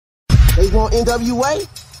They want NWA?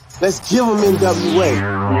 Let's give them NWA.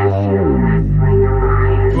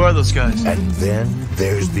 Who are those guys? And then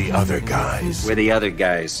there's the other guys. We're the other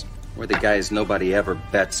guys. We're the guys nobody ever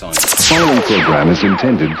bets on. The following program is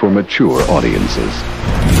intended for mature audiences.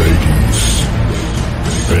 Ladies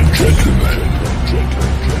and gentlemen,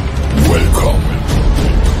 welcome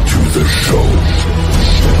to the show.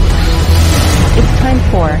 It's time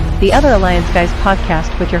for the Other Alliance Guys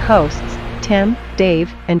podcast with your hosts, Tim,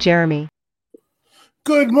 Dave, and Jeremy.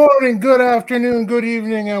 Good morning, good afternoon, good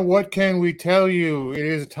evening, and what can we tell you? It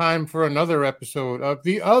is time for another episode of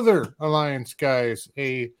the Other Alliance Guys,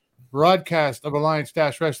 a broadcast of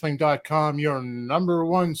alliance-wrestling.com, your number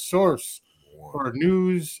one source for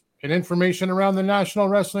news and information around the National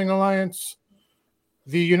Wrestling Alliance,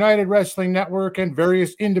 the United Wrestling Network, and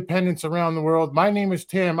various independents around the world. My name is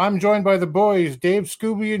Tim. I'm joined by the boys, Dave,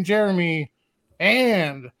 Scooby, and Jeremy,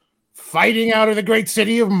 and fighting out of the great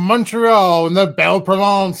city of Montreal in the Belle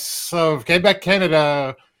Province of Quebec,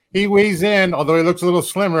 Canada. He weighs in, although he looks a little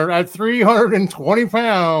slimmer, at 320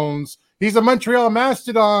 pounds. He's a Montreal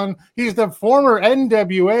Mastodon. He's the former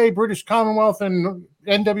NWA, British Commonwealth, and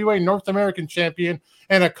NWA North American champion,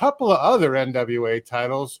 and a couple of other NWA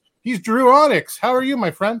titles. He's Drew Onyx. How are you, my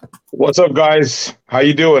friend? What's up, guys? How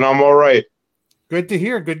you doing? I'm all right. Good to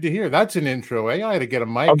hear. Good to hear. That's an intro, eh? I had to get a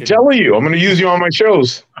mic. I'm telling you, I'm going to use you on my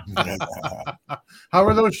shows. How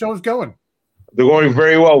are those shows going? They're going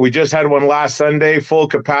very well. We just had one last Sunday, full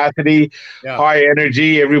capacity, high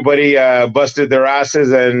energy. Everybody busted their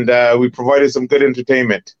asses, and we provided some good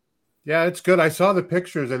entertainment. Yeah, it's good. I saw the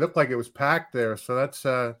pictures. It looked like it was packed there, so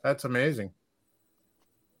that's amazing.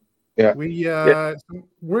 Yeah,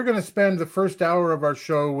 we're going to spend the first hour of our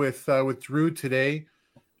show with Drew today.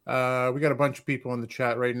 We got a bunch of people in the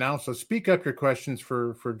chat right now, so speak up your questions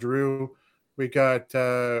for Drew. We got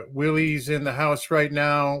Willie's in the house right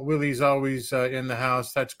now. Willie's always in the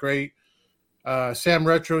house. That's great. Sam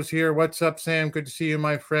Retro's here. What's up, Sam? Good to see you,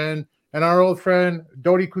 my friend. And our old friend,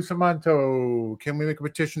 Dodi Cusamanto. Can we make a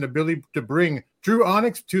petition to Billy to bring Drew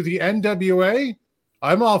Onyx to the NWA?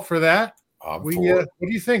 I'm all for that. What do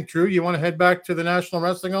you think, Drew? You want to head back to the National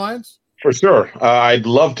Wrestling Alliance? For sure. I'd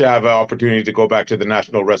love to have an opportunity to go back to the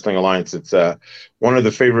National Wrestling Alliance. It's one of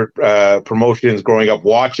the favorite promotions growing up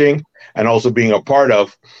watching and also being a part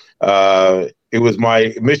of. It was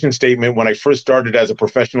my mission statement when I first started as a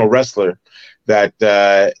professional wrestler that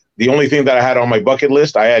the only thing that I had on my bucket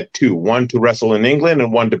list, I had two. One to wrestle in England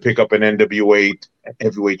and one to pick up an NWA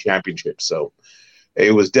heavyweight championship. So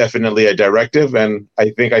it was definitely a directive, and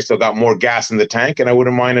I think I still got more gas in the tank, and I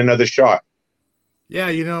wouldn't mind another shot. Yeah,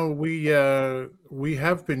 you know, we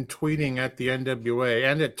have been tweeting at the NWA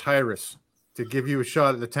and at Tyrus to give you a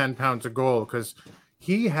shot at the 10 pounds of gold, because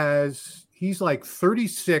he's like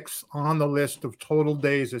 36 on the list of total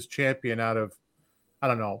days as champion out of, I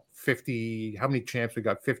don't know, 50. How many champs we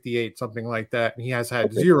got? 58, something like that. And he has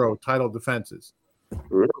had 0 title defenses.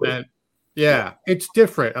 Really? And yeah, it's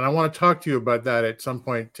different. And I want to talk to you about that at some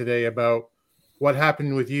point today, about what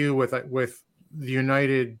happened with you with the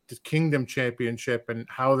United Kingdom Championship and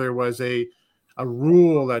how there was a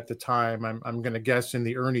rule at the time, I'm going to guess in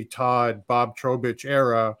the Ernie Todd, Bob Trowbridge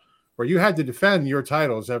era, where you had to defend your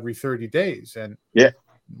titles every 30 days. And that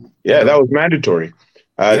was mandatory.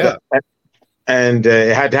 And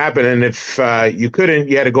it had to happen. And if you couldn't,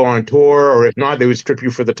 you had to go on tour, or if not, they would strip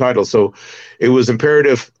you for the title. So it was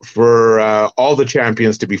imperative for all the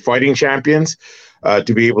champions to be fighting champions,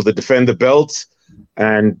 to be able to defend the belts,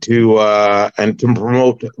 and to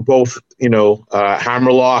promote both,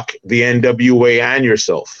 Hammerlock, the NWA, and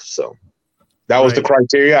yourself. So that was the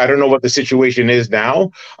criteria. I don't know what the situation is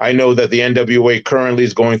now. I know that the NWA currently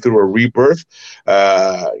is going through a rebirth.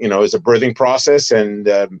 It's a birthing process, and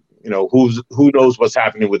who knows what's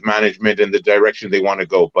happening with management and the direction they want to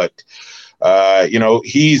go. But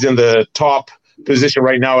he's in the top position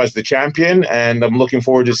right now as the champion, and I'm looking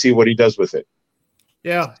forward to see what he does with it.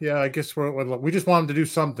 Yeah. I guess we just want him to do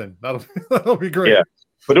something. That'll be great. Yeah,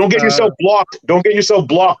 but don't get yourself blocked. Don't get yourself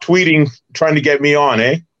blocked tweeting, trying to get me on,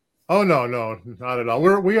 eh? Oh no, not at all.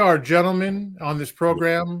 We are gentlemen on this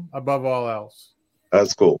program above all else.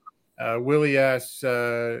 That's cool. Willie asks,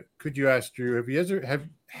 could you ask Drew,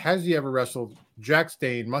 has he ever wrestled Jack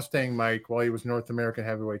Stane, Mustang Mike, while he was North American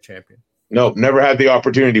heavyweight champion? No, never had the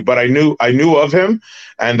opportunity, but I knew of him,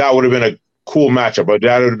 and that would have been a cool matchup. But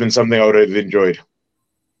that would have been something I would have enjoyed.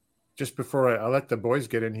 Just before I'll let the boys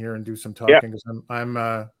get in here and do some talking, because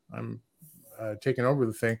I'm taking over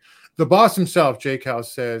the thing. The boss himself, Jake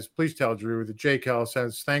House, says, please tell Drew that Jake House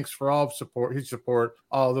says thanks for all his support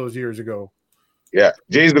all those years ago. Yeah,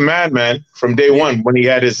 Jay's the man from day one. When he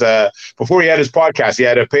had his before he had his podcast, he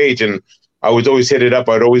had a page, and I would always hit it up.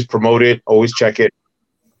 I'd always promote it, always check it.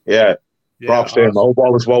 Yeah, props to him. I hope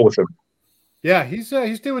all is well with him. Yeah, he's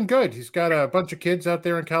doing good. He's got a bunch of kids out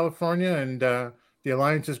there in California, and the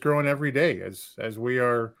alliance is growing every day, as we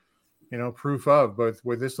are, proof of, both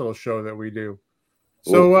with this little show that we do.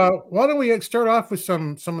 So why don't we start off with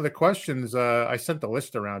some of the questions? I sent the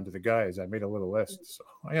list around to the guys. I made a little list. So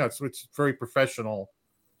it's very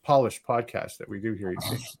polished podcast that we do here. You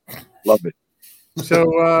see, love it.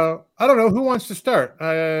 So I don't know who wants to start.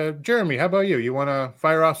 Jeremy, how about you? You want to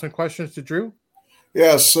fire off some questions to Drew?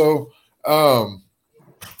 Yeah. So I'm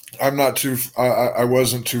not too. I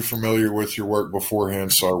wasn't too familiar with your work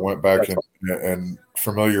beforehand, so I went back and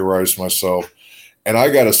familiarized myself. And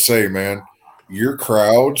I got to say, man, your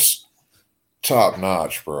crowd's top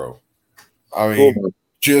notch, bro. I mean,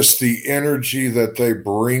 just the energy that they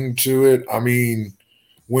bring to it. I mean,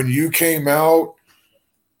 when you came out,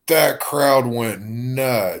 that crowd went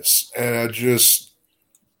nuts, and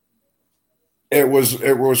it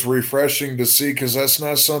was refreshing to see, because that's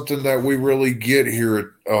not something that we really get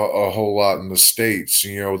here a whole lot in the States.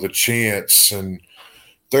 The chants, and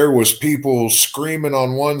there was people screaming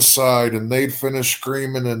on one side, and they'd finish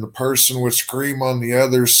screaming, and the person would scream on the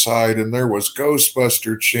other side, and there was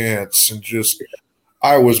Ghostbuster chants, and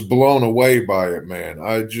I was blown away by it, man.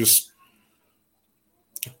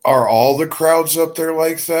 Are all the crowds up there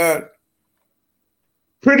like that?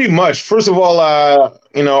 Pretty much. First of all, I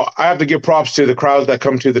have to give props to the crowds that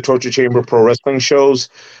come to the Torture Chamber Pro Wrestling shows.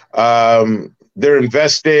 They're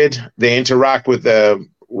invested. They interact with the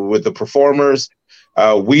performers.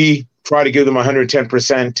 We try to give them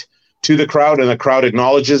 110% to the crowd, and the crowd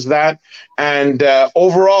acknowledges that. And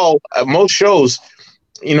overall, most shows,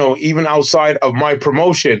 even outside of my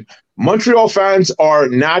promotion, Montreal fans are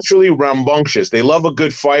naturally rambunctious. They love a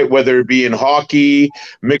good fight, whether it be in hockey,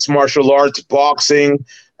 mixed martial arts, boxing,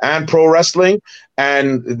 and pro wrestling.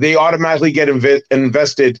 And they automatically get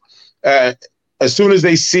invested as soon as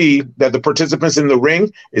they see that the participants in the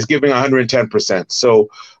ring is giving 110%. So,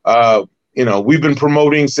 we've been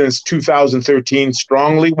promoting since 2013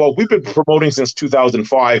 strongly. Well, we've been promoting since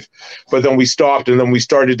 2005, but then we stopped, and then we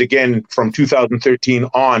started again from 2013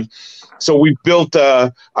 on. So we've built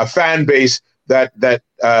a fan base that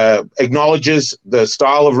acknowledges the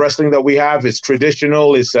style of wrestling that we have. It's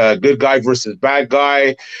traditional. It's good guy versus bad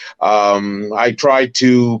guy. I try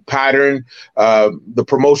to pattern the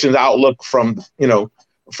promotions outlook from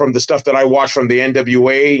the stuff that I watched from the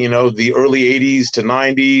NWA, the early 80s to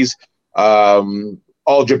 90s,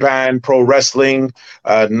 All Japan Pro Wrestling,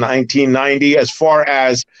 1990, as far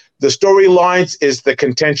as the storylines is the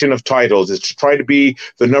contention of titles. It's to try to be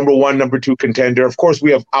the number one, number two contender. Of course,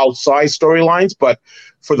 we have outside storylines, but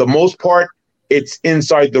for the most part, it's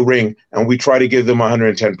inside the ring, and we try to give them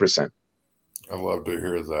 110%. I love to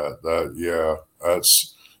hear that.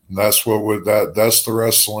 That's the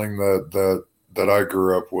wrestling that I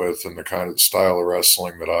grew up with, and the kind of style of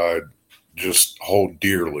wrestling that I just hold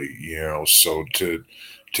dearly. So to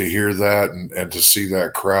hear that and to see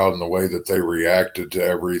that crowd and the way that they reacted to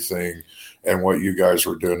everything and what you guys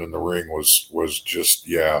were doing in the ring was just,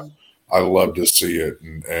 I love to see it.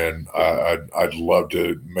 And I'd love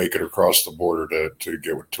to make it across the border to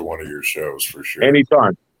get to one of your shows for sure.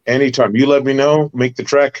 Anytime. You let me know, make the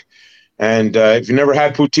trek. And if you never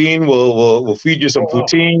had poutine, we'll feed you some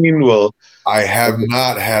poutine. I have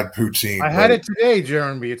not had poutine. I had it today,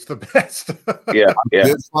 Jeremy. It's the best. Yeah. I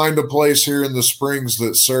did find a place here in the Springs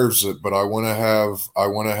that serves it, but I want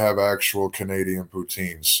to have actual Canadian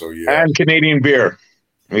poutine. So and Canadian beer.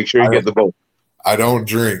 Make sure you get the both. I don't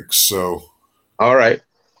drink, so all right.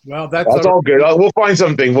 Well, that's all good. We'll find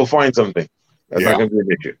something. That's not going to be an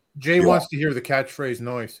issue. Jay wants to hear the catchphrase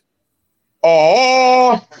noise.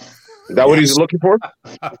 Oh, is that what he's looking for?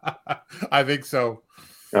 I think so.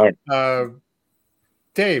 All right.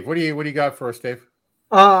 Dave, what do you got for us, Dave?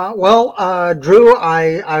 Drew,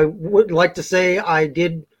 I would like to say I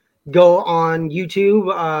did go on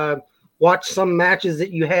YouTube, watch some matches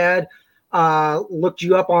that you had, looked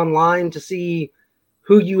you up online to see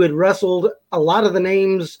who you had wrestled. A lot of the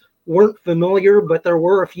names weren't familiar, but there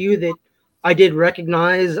were a few that I did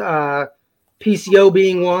recognize, PCO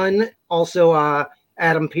being one, also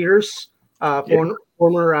Adam Pearce, former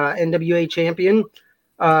NWA champion,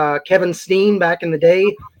 Kevin Steen back in the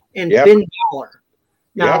day, and Finn Balor.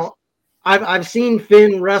 Now, I've seen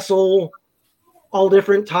Finn wrestle all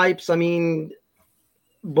different types. I mean,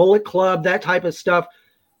 Bullet Club, that type of stuff.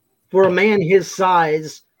 For a man his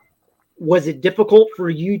size, was it difficult for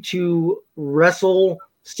you to wrestle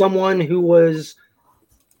someone who was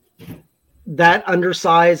that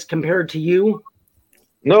undersized compared to you?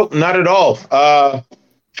 Nope, not at all.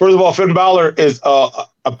 First of all, Finn Balor is a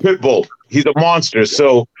pit bull. He's a monster.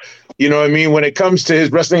 So, you know what I mean? When it comes to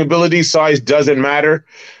his wrestling ability, size doesn't matter.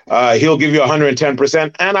 He'll give you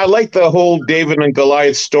 110%. And I like the whole David and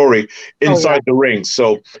Goliath story inside the ring.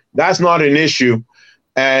 So that's not an issue.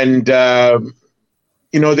 And,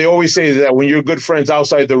 you know, they always say that when you're good friends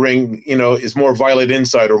outside the ring, you know, it's more violent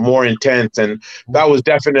inside or more intense. And that was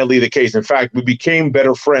definitely the case. In fact, we became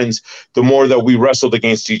better friends the more that we wrestled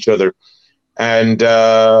against each other. And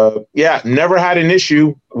never had an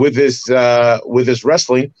issue with this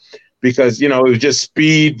wrestling because, you know, it was just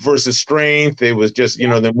speed versus strength. It was just, you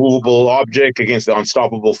know, the movable object against the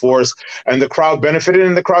unstoppable force, and the crowd benefited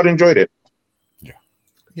and the crowd enjoyed it. Yeah.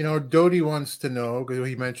 You know, Dodie wants to know, because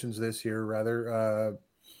he mentions this here rather,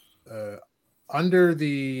 under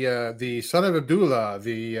the son of Abdullah,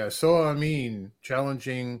 the So Amin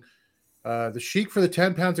challenging the Sheik for the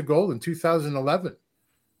 10 pounds of gold in 2011.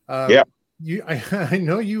 I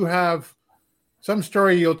know you have some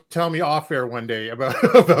story you'll tell me off air one day about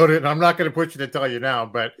it. And I'm not going to put you to tell you now,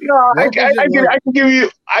 but I can give you.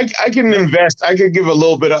 I can invest. I can give a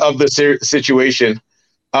little bit of the situation.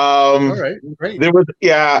 All right, great. There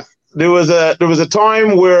was a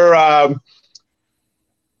time where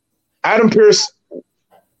Adam Pearce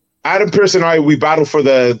and I, we battled for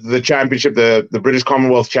the championship, the British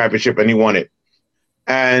Commonwealth Championship, and he won it.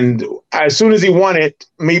 And as soon as he won it,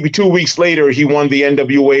 maybe 2 weeks later, he won the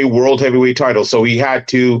NWA World Heavyweight title. So he had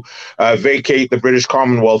to vacate the British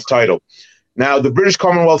Commonwealth title. Now, the British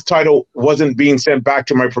Commonwealth title wasn't being sent back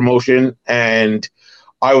to my promotion, and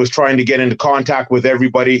I was trying to get into contact with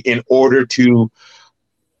everybody in order to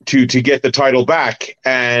get the title back.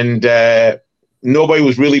 And nobody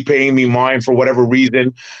was really paying me mind for whatever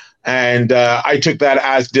reason. And I took that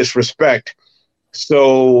as disrespect.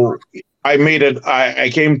 So I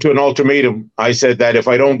came to an ultimatum. I said that if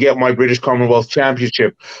I don't get my British Commonwealth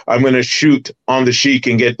Championship, I'm going to shoot on the Sheik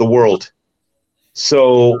and get the world.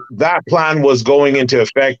 So that plan was going into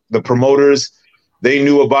effect. The promoters, they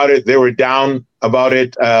knew about it. They were down about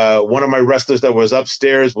it. One of my wrestlers that was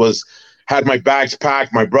upstairs had my bags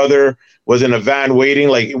packed. My brother was in a van waiting.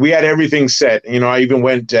 Like, we had everything set. You know, I even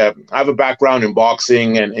went, I have a background in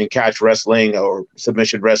boxing and catch wrestling or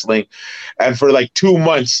submission wrestling. And for like 2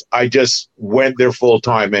 months, I just went there full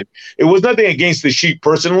time. And it was nothing against the Sheik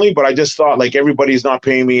personally, but I just thought, like, everybody's not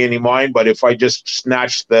paying me any mind. But if I just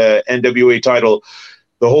snatch the NWA title,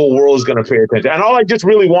 the whole world is going to pay attention. And all I just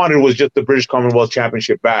really wanted was just the British Commonwealth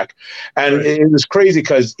Championship back. And it was crazy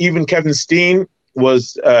because even Kevin Steen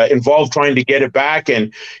was involved trying to get it back,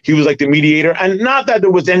 and he was like the mediator. And not that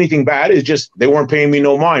there was anything bad, it's just they weren't paying me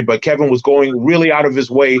no mind, but Kevin was going really out of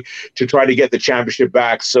his way to try to get the championship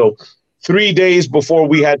back. So 3 days before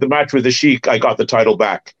we had the match with the Sheik, I got the title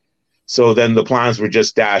back. So then the plans were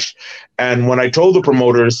just dashed. And when I told the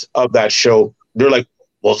promoters of that show, they're like,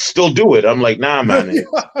 well, still do it. I'm like, nah, man. Yeah,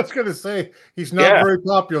 I was going to say, he's not very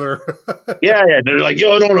popular. Yeah. They're like,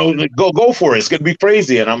 yo, no, go for it. It's going to be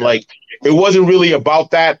crazy. And I'm like, it wasn't really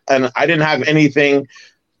about that. And I didn't have anything.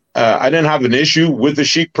 I didn't have an issue with the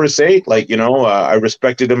Sheik per se. Like, you know, I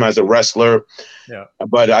respected him as a wrestler. Yeah.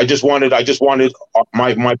 But I just wanted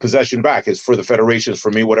my possession back. It's for the federations,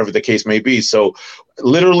 for me, whatever the case may be. So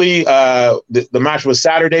literally the match was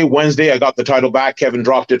Saturday. Wednesday, I got the title back. Kevin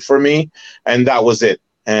dropped it for me, and that was it.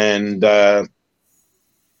 And so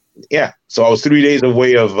I was 3 days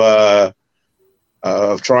away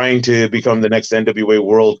of trying to become the next NWA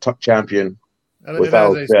World Champion. And as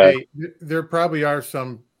I say, there probably are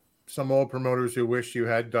some old promoters who wish you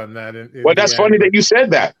had done that. Well, that's funny that you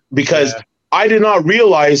said that, because I did not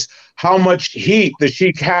realize how much heat the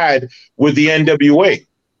Sheik had with the NWA.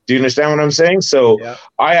 Do you understand what I'm saying? So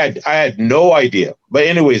I had no idea. But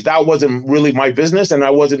anyways, that wasn't really my business, and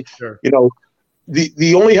I wasn't, you know,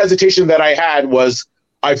 the only hesitation that I had was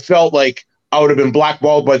I felt like I would have been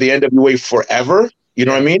blackballed by the NWA forever. You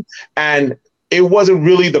know what I mean? And it wasn't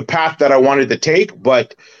really the path that I wanted to take.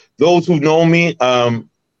 But those who know me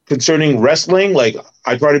concerning wrestling, like,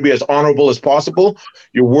 I try to be as honorable as possible.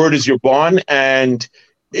 Your word is your bond. And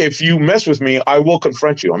if you mess with me, I will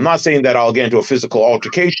confront you. I'm not saying that I'll get into a physical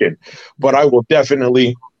altercation, but I will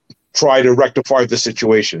definitely try to rectify the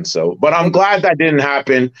situation. So, but I'm glad that didn't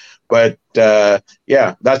happen. But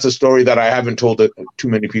that's a story that I haven't told too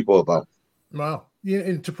many people about. Wow. Yeah,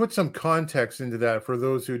 and to put some context into that, for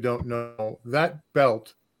those who don't know, that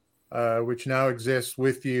belt, which now exists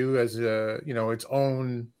with you as its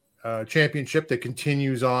own championship that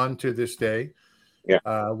continues on to this day,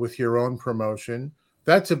 with your own promotion.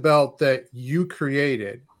 That's a belt that you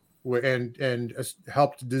created and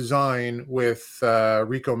helped design with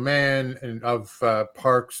Rico Mann and of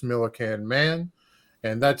Parks Millican Man,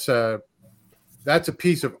 and that's a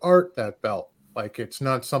piece of art, that belt. Like, it's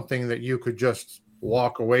not something that you could just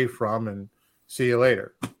walk away from and see you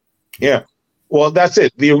later. Yeah. Well, that's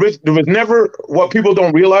it. There was never, what people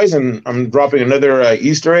don't realize, and I'm dropping another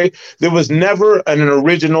Easter egg, there was never an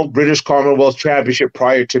original British Commonwealth Championship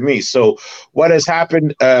prior to me. So what had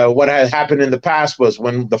happened in the past was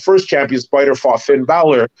when the first champion, Spider, fought Finn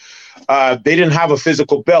Balor, they didn't have a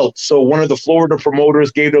physical belt. So one of the Florida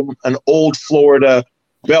promoters gave them an old Florida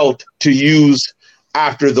belt to use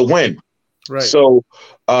after the win. Right. So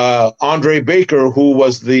Andre Baker, who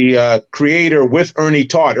was the creator with Ernie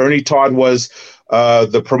Todd was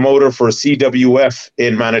the promoter for CWF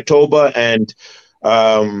in Manitoba, and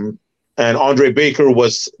Andre Baker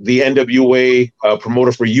was the NWA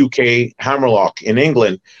promoter for UK Hammerlock in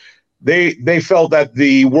England. They felt that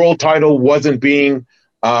the world title wasn't being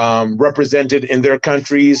represented in their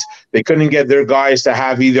countries. They couldn't get their guys to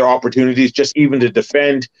have either opportunities, just even to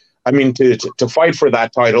defend. I mean, to fight for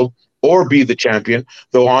that title or be the champion,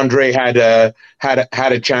 though Andre had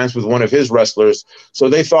a chance with one of his wrestlers. So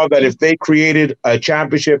they thought that if they created a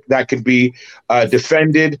championship that could be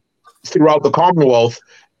defended throughout the Commonwealth,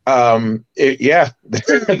 that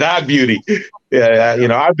beauty. Yeah,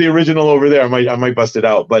 I'm the original over there. I might bust it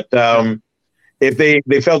out, but if they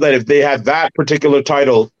felt that if they had that particular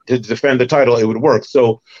title to defend the title, it would work.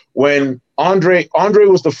 So when Andre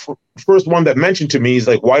was the first one that mentioned to me, he's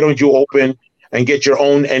like, "Why don't you open and get your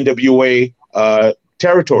own NWA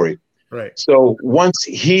territory?" Right. So once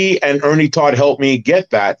he and Ernie Todd helped me get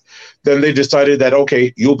that, then they decided that,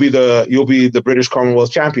 okay, you'll be the British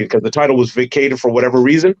Commonwealth champion, because the title was vacated for whatever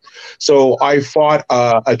reason. So I fought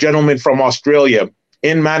a gentleman from Australia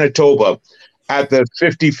in Manitoba at the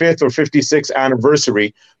 55th or 56th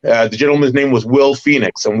anniversary. The gentleman's name was Will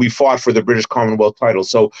Phoenix, and we fought for the British Commonwealth title.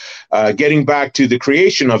 So getting back to the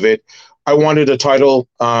creation of it, I wanted a title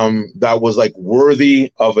that was like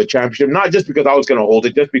worthy of a championship, not just because I was going to hold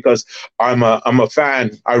it, just because I'm a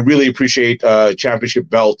fan. I really appreciate championship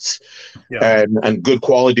belts and good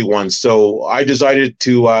quality ones. So I decided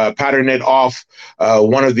to pattern it off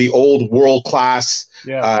one of the old world-class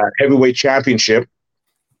heavyweight championship.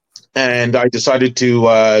 And I decided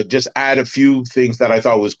to just add a few things that I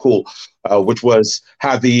thought was cool, which was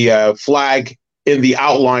have the flag in the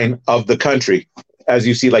outline of the country, as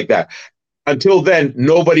you see like that. Until then,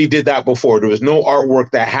 nobody did that before. There was no artwork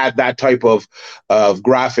that had that type of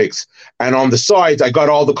graphics. And on the sides, I got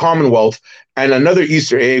all the Commonwealth. And another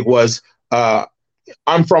Easter egg was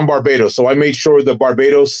I'm from Barbados, so I made sure the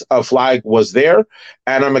Barbados flag was there.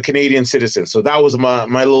 And I'm a Canadian citizen, so that was my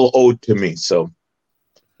little ode to me. So,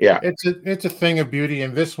 yeah, it's a thing of beauty,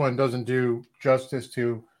 and this one doesn't do justice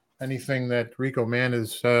to anything that Rico Mann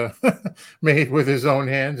has made with his own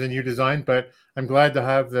hands and you designed. But I'm glad to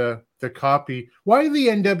have the copy. Why the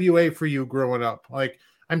NWA for you growing up? Like,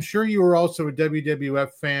 I'm sure you were also a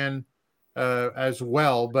WWF fan as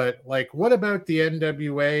well, but like, what about the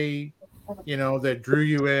NWA, that drew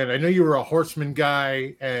you in? I know you were a Horseman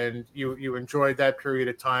guy and you enjoyed that period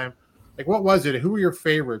of time. Like, what was it? Who were your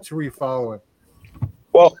favorites? Who were you following?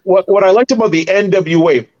 Well, what I liked about the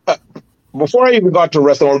NWA, before I even got to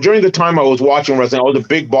wrestling, or during the time I was watching wrestling, I was a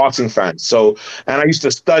big boxing fan. So, and I used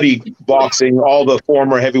to study boxing, all the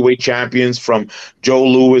former heavyweight champions from Joe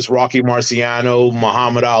Louis, Rocky Marciano,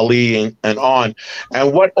 Muhammad Ali, and on.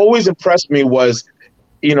 And what always impressed me was,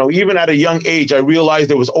 even at a young age, I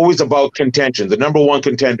realized it was always about contention, the number one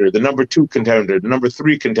contender, the number two contender, the number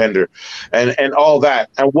three contender, and all that.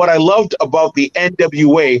 And what I loved about the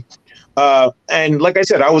NWA, and like I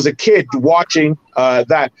said, I was a kid watching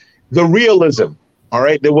that. The realism, all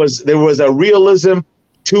right? There was a realism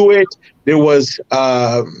to it. There was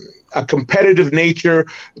a competitive nature.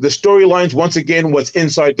 The storylines, once again, was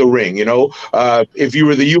inside the ring, If you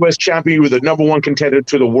were the U.S. champion, you were the number one contender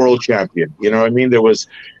to the world champion. You know what I mean? There was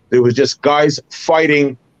just guys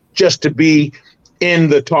fighting just to be in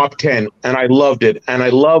the top 10, and I loved it. And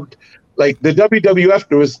I loved, like, the WWF,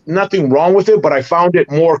 there was nothing wrong with it, but I found it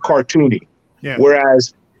more cartoony. Yeah.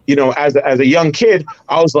 Whereas, as a young kid,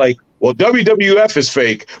 I was like, well, WWF is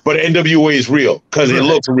fake, but NWA is real because it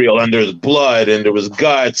looks real, and there's blood and there was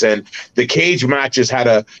guts, and the cage matches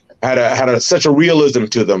had such a realism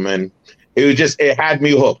to them, and it had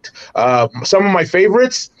me hooked. Some of my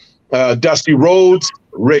favorites: Dusty Rhodes,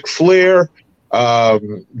 Ric Flair.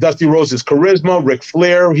 Dusty Rhodes' charisma, Ric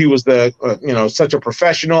Flair, he was such a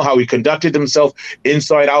professional, how he conducted himself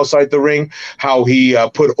inside, outside the ring, how he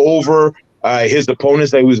put over his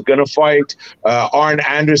opponents that he was going to fight. Arn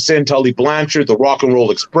Anderson, Tully Blanchard, the Rock and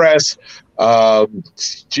Roll Express, the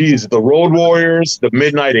Road Warriors, the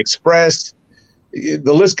Midnight Express.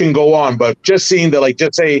 The list can go on, but just seeing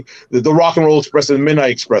just say the Rock and Roll Express and the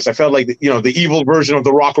Midnight Express, I felt like the evil version of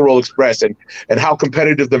the Rock and Roll Express, and how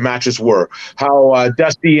competitive the matches were, how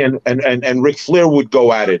Dusty and Ric Flair would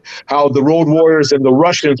go at it, how the Road Warriors and the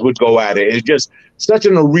Russians would go at it. It's just such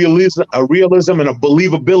a realism and a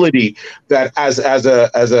believability that as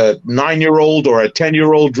a 9-year-old or a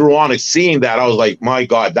 10-year-old drew on it, seeing that, I was like, my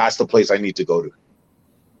God, that's the place I need to go to.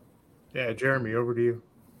 Yeah, Jeremy, over to you.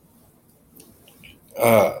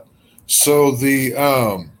 So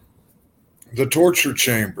the torture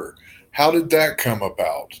chamber, how did that come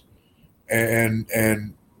about? And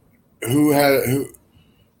who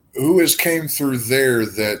has came through there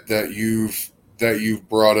that you've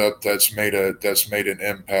brought up that's made an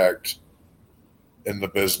impact in the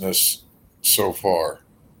business so far?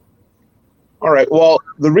 All right. Well,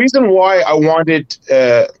 the reason why I wanted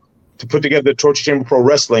to put together Torture Chamber Pro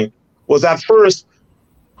Wrestling was, at first,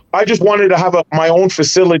 I just wanted to have my own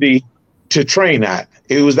facility to train at.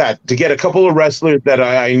 It was that, to get a couple of wrestlers that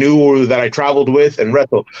I knew or that I traveled with and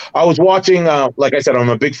wrestle. I was watching, like I said, I'm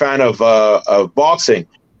a big fan of boxing.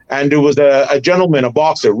 And there was a gentleman, a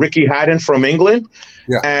boxer, Ricky Haddon from England.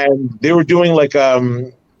 Yeah. And they were doing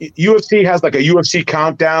UFC has like a UFC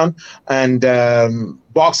countdown, and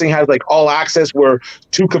boxing has like all access, where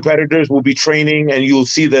two competitors will be training, and you'll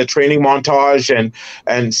see the training montage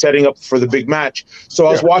and setting up for the big match. So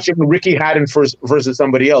I was watching Ricky Haddon versus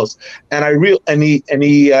somebody else, and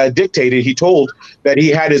he dictated. He told that he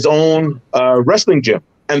had his own wrestling gym.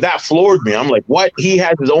 And that floored me. I'm like, what? He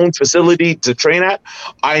has his own facility to train at?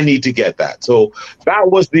 I need to get that. So that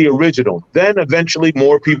was the original. Then eventually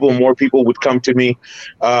more people would come to me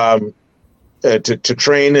to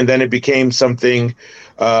train, and then it became something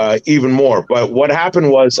even more. But what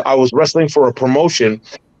happened was, I was wrestling for a promotion,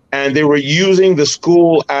 and they were using the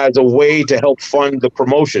school as a way to help fund the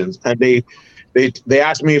promotions. And they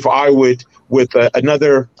asked me if I would, with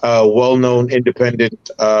another well-known independent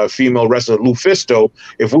female wrestler, Lou Fisto,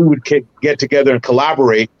 if we would get together and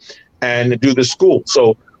collaborate and do the school.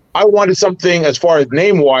 So I wanted something, as far as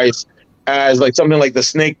name-wise, as like something like the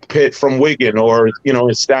Snake Pit from Wigan, or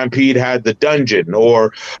Stampede had the Dungeon,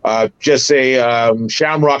 or just say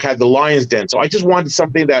Shamrock had the Lion's Den. So I just wanted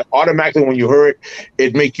something that automatically, when you heard it,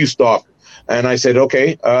 it'd make you stop. And I said,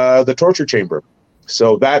 okay, the Torture Chamber.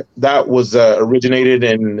 So that was originated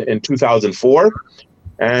in 2004,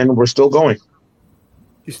 and we're still going.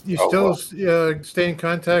 You still stay in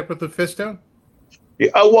contact with the Fisto?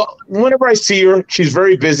 Yeah, well, whenever I see her, she's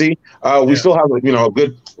very busy. We still have a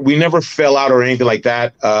good. We never fell out or anything like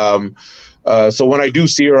that. So when I do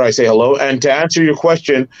see her, I say hello. And to answer your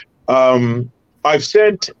question, I've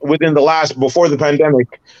sent before the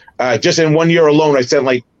pandemic, just in 1 year alone, I sent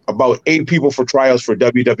like about 8 people for trials for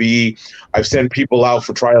WWE. I've sent people out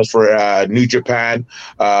for trials for New Japan,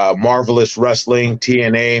 Marvelous Wrestling,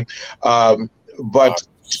 TNA. But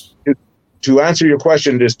to answer your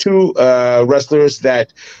question, there's 2 wrestlers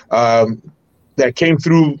that came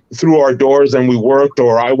through our doors, and we worked,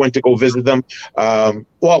 or I went to go visit them.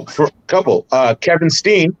 For a couple, Kevin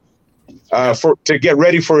Steen, to get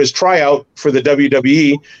ready for his tryout for the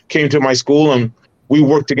WWE, came to my school, and we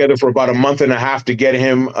worked together for about a month and a half to get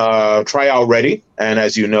him tryout ready. And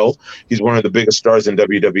as you know, he's one of the biggest stars in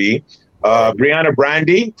WWE. Brianna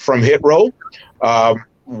Brandy from Hit Row.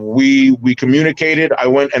 We communicated. I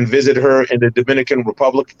went and visited her in the Dominican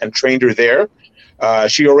Republic and trained her there.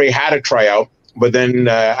 She already had a tryout, but then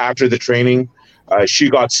after the training, she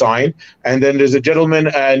got signed. And then there's a gentleman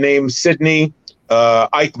named Sidney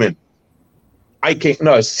Eichmann.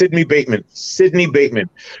 Sidney Bateman. Sidney Bateman.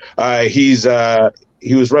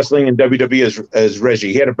 He was wrestling in WWE as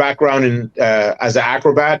Reggie. He had a background as an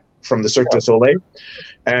acrobat from the Cirque du Soleil,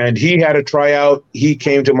 and he had a tryout. He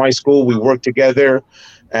came to my school. We worked together,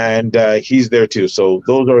 and he's there too. So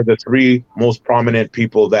those are the 3 most prominent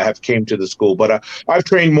people that have came to the school. But I've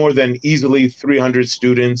trained more than easily 300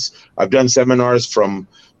 students. I've done seminars from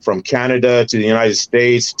Canada to the United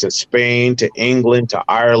States to Spain to England to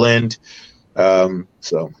Ireland.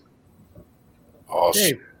 So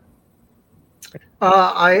awesome.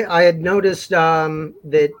 I had noticed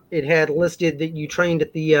that it had listed that you trained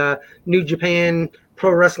at the New Japan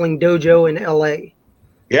Pro Wrestling Dojo in LA.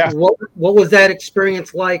 Yeah. What was that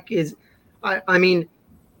experience like? I mean,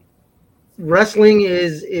 wrestling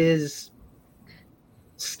is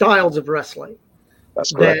styles of wrestling.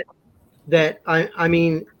 That's correct. I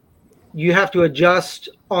mean, you have to adjust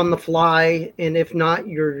on the fly, and if not,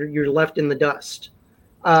 you're left in the dust.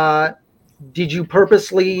 did you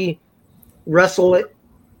purposely wrestle it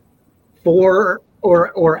for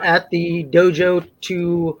or at the dojo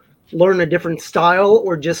to learn a different style,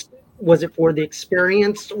 or just was it for the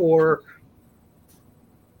experience? Or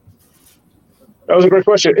That was a great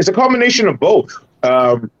question. It's a combination of both.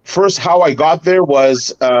 First, how I got there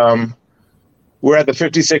was we're at the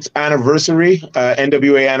 56th anniversary,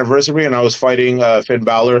 NWA anniversary, and I was fighting Finn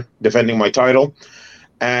Balor, defending my title.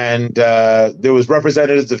 And there was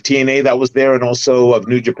representatives of TNA that was there, and also of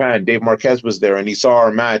New Japan. Dave Marquez was there, and he saw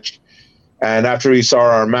our match. And after he saw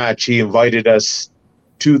our match, he invited us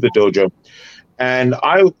to the dojo. And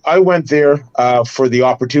I went there for the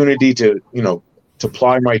opportunity to, to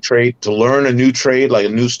ply my trade, to learn a new trade, like a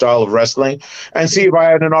new style of wrestling, and see if I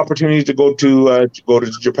had an opportunity to go to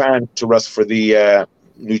Japan to wrestle for the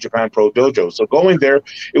New Japan Pro Dojo. So going there,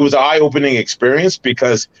 it was an eye-opening experience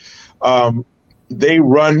because they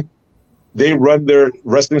run their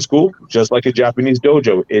wrestling school just like a Japanese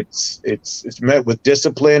dojo. It's met with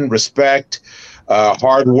discipline, respect,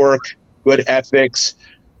 hard work, good ethics,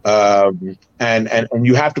 and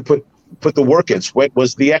you have to put the work in. Sweat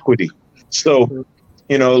was the equity. So,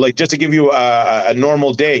 like just to give you a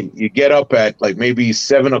normal day, you get up at like maybe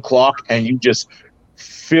 7 o'clock and you just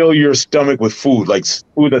fill your stomach with food, like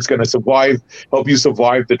food that's going to help you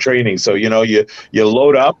survive the training. So, you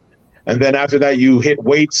load up. And then after that, you hit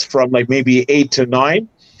weights from like maybe 8 to 9.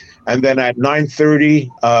 And then at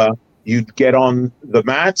 9:30, you'd get on the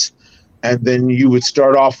mats. And then you would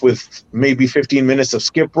start off with maybe 15 minutes of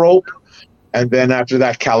skip rope. And then after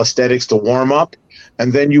that, calisthenics to warm up.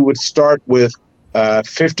 And then you would start with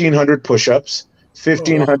 1,500 push-ups,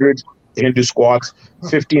 1,500 Hindu squats,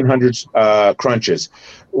 1,500 crunches.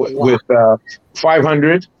 With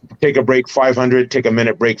 500, take a break, 500, take a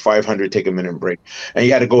minute break, 500, take a minute break. And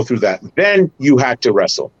you had to go through that. Then you had to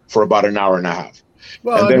wrestle for about an hour and a half.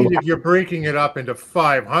 Well, if you're breaking it up into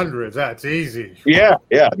 500, that's easy. Yeah.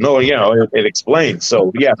 No, it explains.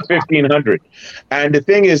 So, 1,500. And the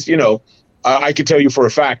thing is, I could tell you for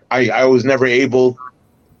a fact, I was never able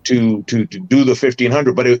to do the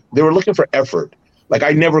 1,500, but they were looking for effort. Like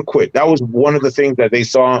I never quit. That was one of the things that they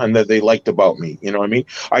saw and that they liked about me. You know what I mean?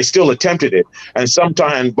 I still attempted it. And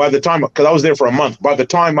sometime by the time, because I was there for a month, by the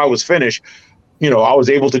time I was finished, I was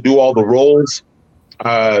able to do all the rolls,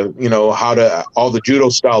 all the judo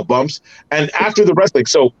style bumps. And after the wrestling,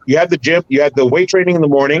 so you had the gym, you had the weight training in the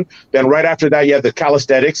morning. Then right after that, you had the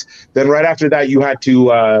calisthenics. Then right after that, you had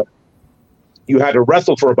to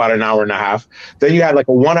wrestle for about an hour and a half. Then you had like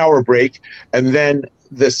a 1 hour break. And then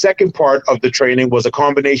the second part of the training was a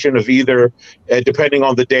combination of either, depending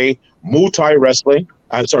on the day, Muay Thai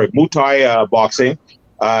boxing,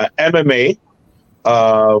 MMA.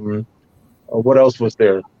 What else was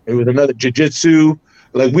there? It was another jiu-jitsu.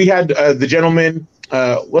 Like we had the gentleman,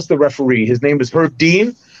 what's the referee? His name is Herb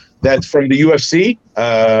Dean. That's from the UFC.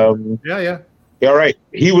 Yeah. All right.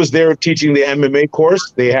 He was there teaching the MMA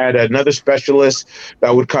course. They had another specialist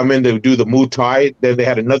that would come in to do the Muay Thai. Then they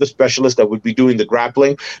had another specialist that would be doing the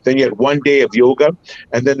grappling. Then you had 1 day of yoga.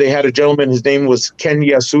 And then they had a gentleman, his name was Ken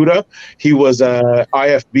Yasuda. He was a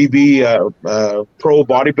IFBB pro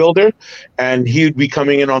bodybuilder. And he would be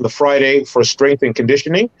coming in on the Friday for strength and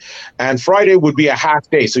conditioning. And Friday would be a half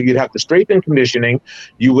day. So you'd have the strength and conditioning.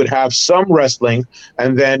 You would have some wrestling.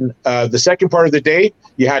 And then the second part of the day,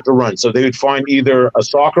 you had to run. So they would find either a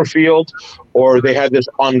soccer field or they had this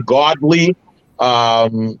ungodly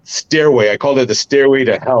stairway. I called it the stairway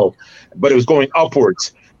to hell, but it was going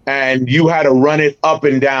upwards and you had to run it up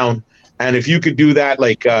and down. And if you could do that,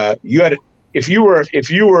 like if you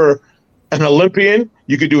were an Olympian,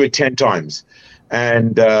 you could do it 10 times.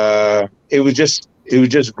 And it was just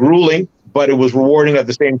grueling, but it was rewarding at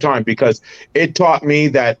the same time because it taught me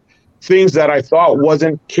that things that I thought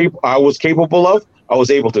I was capable of, I was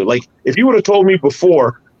able to. Like, if you would have told me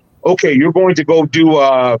before, okay, you're going to go do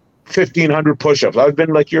 1,500 push-ups, I would have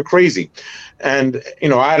been like, you're crazy. And,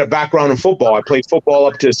 I had a background in football. I played football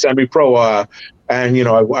up to semi-pro. And,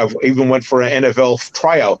 I've even went for an NFL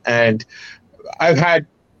tryout. And I've had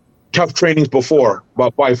tough trainings before,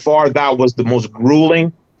 but by far that was the most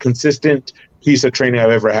grueling, consistent piece of training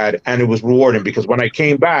I've ever had. And it was rewarding because when I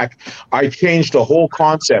came back, I changed the whole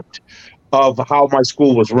concept of how my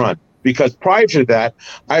school was run. Because prior to that,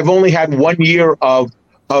 I've only had 1 year of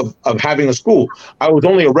having a school. I was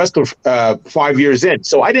only a wrestler 5 years in,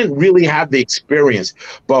 so I didn't really have the experience.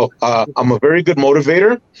 But I'm a very good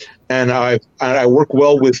motivator, and I work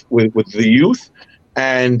well with the youth,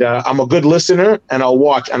 and I'm a good listener, and I'll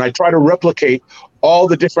watch, and I try to replicate all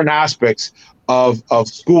the different aspects of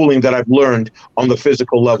schooling that I've learned on the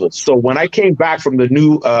physical level. So when I came back from the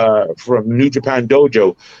New Japan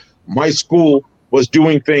Dojo, my school was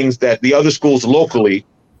doing things that the other schools locally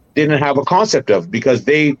didn't have a concept of because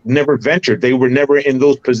they never ventured. They were never in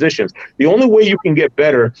those positions. The only way you can get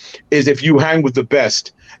better is if you hang with the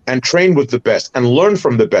best and train with the best and learn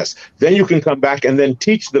from the best. Then you can come back and then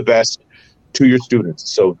teach the best to your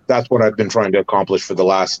students. So that's what I've been trying to accomplish for the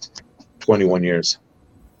last 21 years.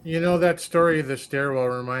 You know, that story of the stairwell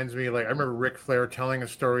reminds me, like, I remember Ric Flair telling a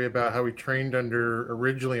story about how he trained under,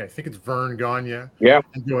 originally, I think it's Vern Gagne. Yeah.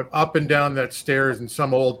 And going up and down that stairs in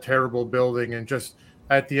some old, terrible building, and just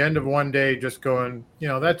at the end of one day, just going, you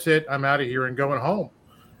know, that's it, I'm out of here, and going home.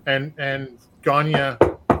 And Gagne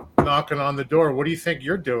knocking on the door, what do you think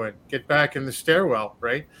you're doing? Get back in the stairwell,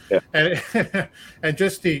 right? Yeah. And and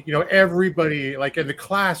just the, you know, everybody, like in the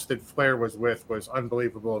class that Flair was with was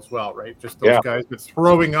unbelievable as well, right? Just those guys with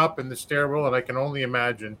throwing up in the stairwell, and I can only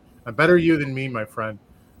imagine. I'm better you than me, my friend.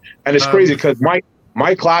 And it's crazy because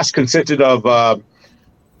my class consisted of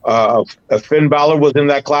Finn Balor was in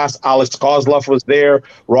that class, Alex Kozlov was there,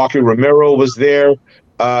 Rocky Romero was there.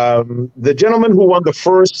 The gentleman who won the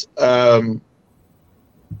first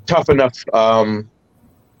Tough Enough.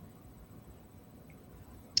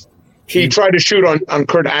 He tried to shoot on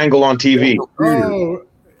Kurt Angle on TV. Oh,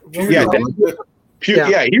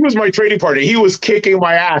 yeah, he was my training partner. He was kicking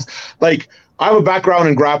my ass. Like, I have a background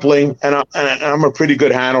in grappling, and I'm a pretty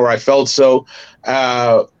good handler. I felt so.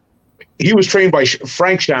 He was trained by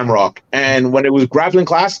Frank Shamrock, and when it was grappling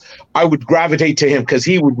class, I would gravitate to him because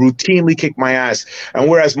he would routinely kick my ass. And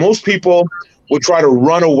whereas most people would try to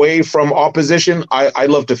run away from opposition, I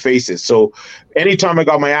love to face it. So anytime I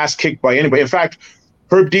got my ass kicked by anybody, in fact,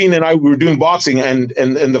 Herb Dean and I were doing boxing, and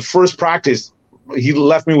the first practice, he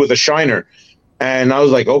left me with a shiner. And I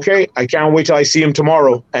was like, okay, I can't wait till I see him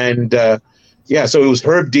tomorrow. And so it was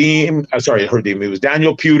Herb Dean. It was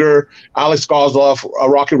Daniel Puder, Alex Kozlov,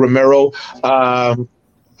 Rocky Romero,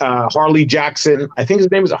 Harley Jackson. I think his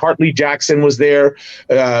name is Hartley Jackson was there.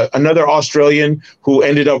 Another Australian who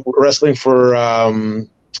ended up wrestling for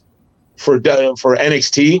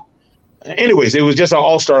NXT. Anyways, it was just an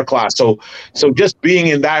all-star class. So just being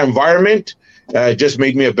in that environment just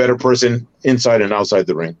made me a better person inside and outside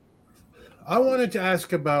the ring. I wanted to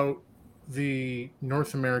ask about the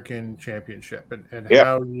North American Championship and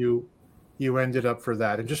how you ended up for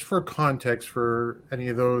that. And just for context for any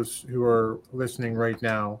of those who are listening right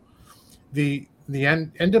now, the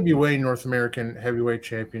NWA North American Heavyweight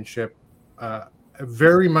Championship,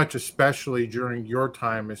 very much especially during your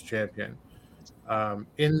time as champion,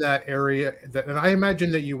 in that area, and I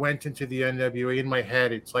imagine that you went into the NWA, in my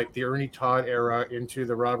head, it's like the Ernie Todd era into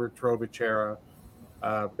the Robert Trovich era.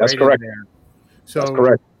 That's correct. So, that's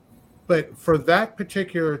correct. But for that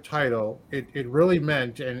particular title, it really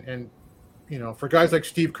meant, and you know, for guys like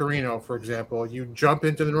Steve Corino, for example, you jump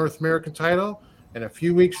into the North American title, and a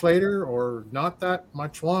few weeks later, or not that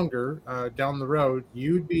much longer down the road,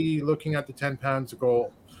 you'd be looking at the 10 pounds of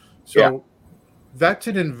gold. So that's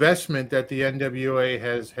an investment that the NWA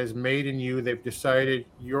has made in you. They've decided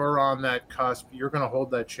you're on that cusp. You're going to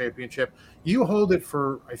hold that championship. You hold it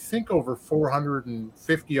for, I think, over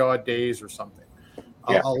 450 odd days or something.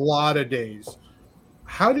 A lot of days.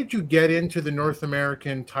 How did you get into the North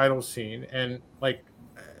American title scene? And like,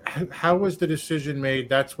 how was the decision made?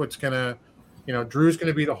 That's what's going to, you know, Drew's going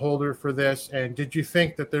to be the holder for this. And did you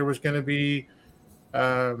think that there was going to be,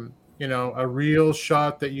 you know, a real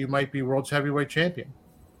shot that you might be world's heavyweight champion?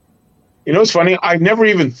 You know, it's funny. I never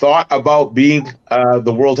even thought about being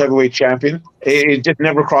the world heavyweight champion. It just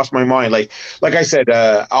never crossed my mind. Like I said,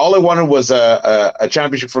 all I wanted was a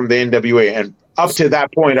championship from the NWA, and up to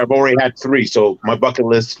that point, I've already had 3. So my bucket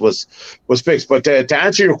list was fixed. But to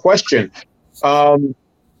answer your question, the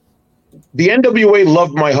NWA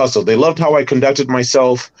loved my hustle. They loved how I conducted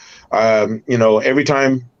myself. You know, every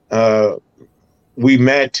time we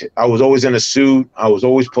met, I was always in a suit. I was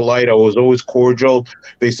always polite. I was always cordial.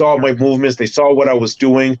 They saw my movements. They saw what I was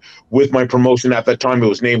doing with my promotion at that time. It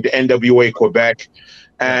was named NWA Quebec.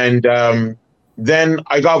 And then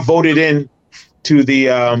I got voted in to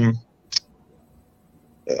the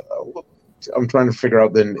I'm trying to figure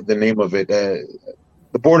out the name of it.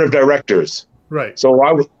 The board of directors. Right. So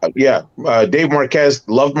I was, Dave Marquez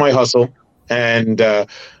loved my hustle, and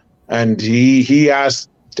he asked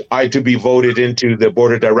I to be voted into the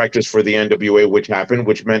board of directors for the NWA, which happened,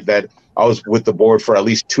 which meant that I was with the board for at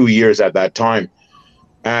least 2 years at that time.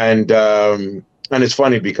 And it's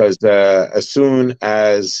funny because as soon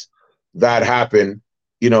as that happened,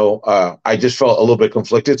 you know, I just felt a little bit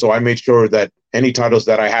conflicted. So I made sure that any titles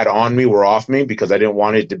that I had on me were off me, because I didn't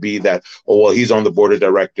want it to be that, oh, well, he's on the board of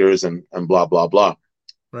directors and blah, blah, blah.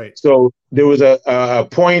 Right. So there was a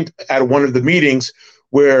point at one of the meetings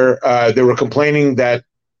where they were complaining that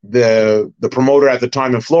the promoter at the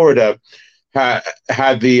time in Florida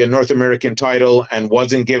had the North American title and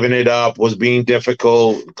wasn't giving it up, was being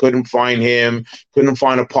difficult, couldn't find him, couldn't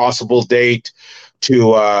find a possible date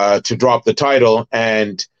to drop the title.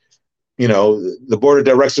 And, you know, the board of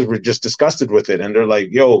directors were just disgusted with it. And they're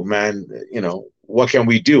like, yo, man, you know, what can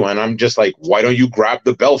we do? And I'm just like, why don't you grab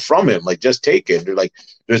the belt from him? Like, just take it. They're like,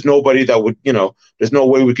 there's nobody that would, you know, there's no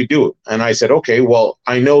way we could do it. And I said, okay, well,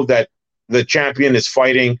 I know that the champion is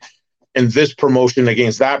fighting in this promotion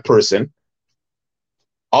against that person.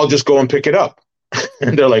 I'll just go and pick it up.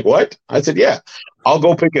 And they're like, what? I said, yeah, I'll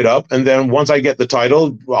go pick it up. And then once I get the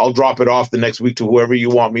title, I'll drop it off the next week to whoever you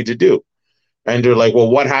want me to do. And they're like,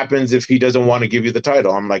 well, what happens if he doesn't want to give you the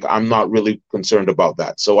title? I'm like, I'm not really concerned about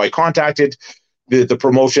that. So I contacted the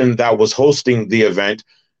promotion that was hosting the event,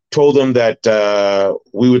 told them that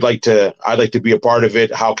I'd like to be a part of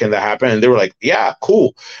it. How can that happen? And they were like, yeah,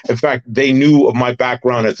 cool. In fact, they knew of my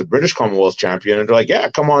background as the British Commonwealth champion. And they're like, yeah,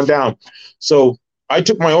 come on down. So I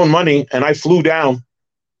took my own money and I flew down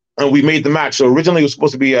and we made the match. So originally it was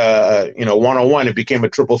supposed to be a one-on-one. It became a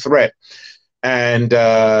triple threat. And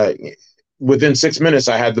within 6 minutes,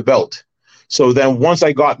 I had the belt. So then once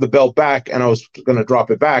I got the belt back and I was going to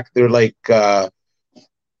drop it back, they're like, well,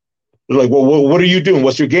 what are you doing?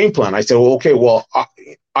 What's your game plan? I said, well, okay, well,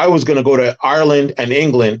 I was going to go to Ireland and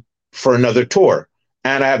England for another tour.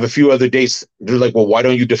 And I have a few other dates. They're like, well, why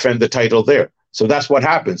don't you defend the title there? So that's what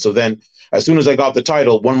happened. So then as soon as I got the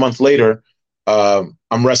title, 1 month later, I'm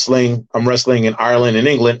wrestling in Ireland and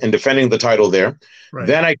England and defending the title there. Right.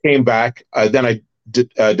 Then I came back. Then I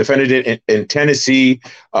defended it in Tennessee.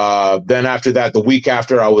 Then after that, the week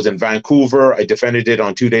after, I was in Vancouver. I defended it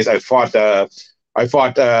on 2 days. I fought the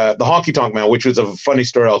Honky Tonk Man, which was a funny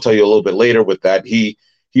story. I'll tell you a little bit later with that. He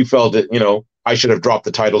felt that, you know, I should have dropped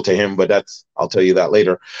the title to him, but I'll tell you that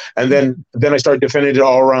later. And then I started defending it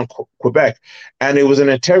all around Quebec. And it was an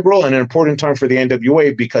integral and an important time for the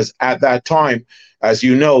NWA because at that time, as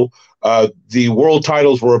you know, the world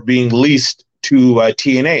titles were being leased to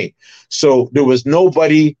TNA. So there was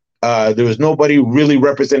nobody really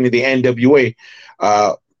representing the NWA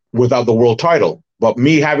without the world title. But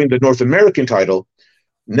me having the North American title,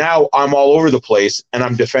 now I'm all over the place and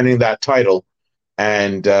I'm defending that title.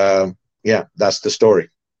 And yeah, that's the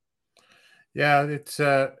story. Yeah,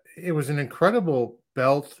 it was an incredible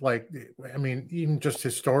belt. Like, I mean, even just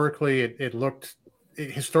historically, it was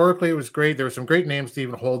great. There were some great names to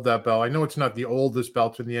even hold that belt. I know it's not the oldest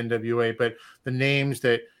belt in the NWA, but the names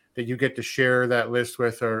that you get to share that list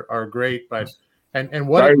with are great. But and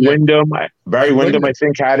what Barry Windham, I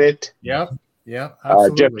think, had it. Yeah,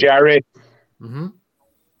 absolutely. Jeff Jarrett. Mm-hmm.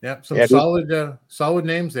 Yeah, some solid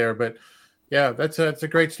names there. But yeah, that's a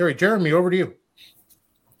great story. Jeremy, over to you.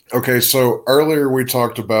 Okay, so earlier we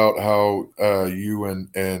talked about how you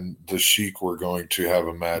and the Sheik were going to have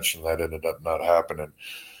a match, and that ended up not happening.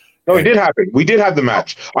 No, it did happen. We did have the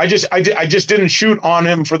match. I just didn't shoot on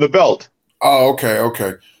him for the belt. Oh,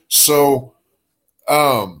 okay. So,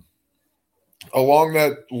 along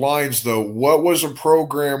that lines, though, what was a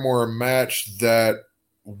program or a match that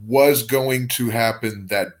was going to happen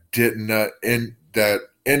that that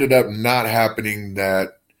ended up not happening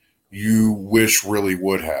that you wish really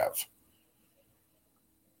would have?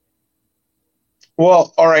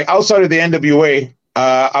 Well, all right. Outside of the NWA,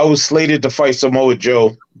 I was slated to fight Samoa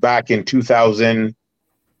Joe back in 2000,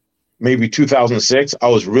 maybe 2006. I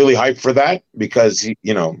was really hyped for that because,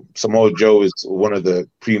 Samoa Joe is one of the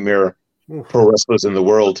premier pro wrestlers in the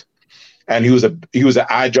world. And he was an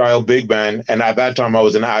agile big man. And at that time, I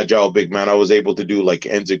was an agile big man. I was able to do like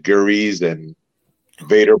enziguris and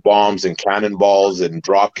Vader bombs and cannonballs and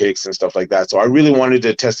drop kicks and stuff like that. So I really wanted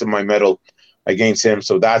to test my mettle against him.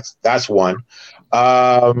 So that's one.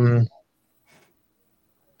 As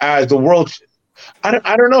the world, I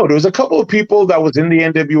don't know. There was a couple of people that was in the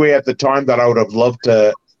NWA at the time that I would have loved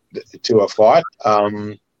to have fought.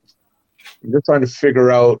 I'm just trying to figure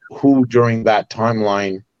out who during that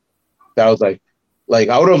timeline that was like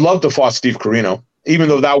I would have loved to fought Steve Corino, even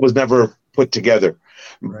though that was never put together.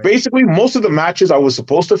 Right. Basically, most of the matches I was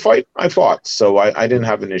supposed to fight, I fought, so I didn't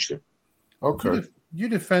have an issue. Okay. You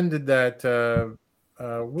defended that,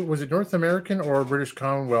 was it North American or British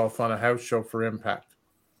Commonwealth on a house show for Impact?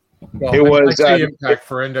 Well, it was Impact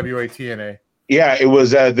for NWA TNA. Yeah, it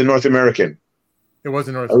was the North American. It was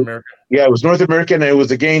the North American. Yeah, it was North American, and it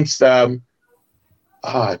was against, he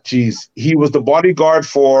was the bodyguard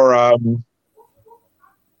for...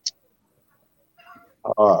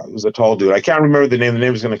 it was a tall dude. I can't remember the name. The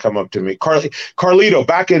name is going to come up to me. Carlito.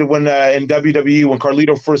 Back in WWE, when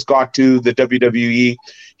Carlito first got to the WWE,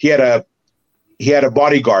 he had he had a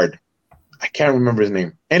bodyguard. I can't remember his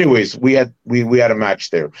name. Anyways, we had a match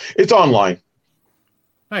there. It's online.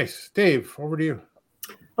 Nice. Dave, over to you.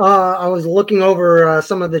 I was looking over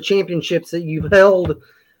some of the championships that you've held,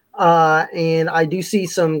 and I do see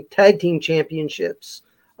some tag team championships.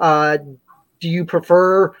 Do you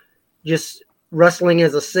prefer just wrestling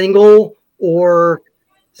as a single, or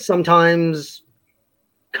sometimes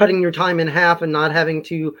cutting your time in half and not having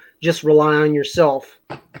to just rely on yourself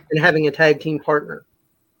and having a tag team partner?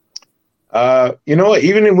 You know what?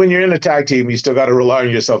 Even when you're in a tag team, you still got to rely on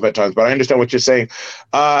yourself at times. But I understand what you're saying.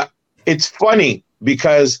 It's funny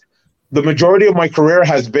because the majority of my career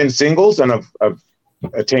has been singles, and I've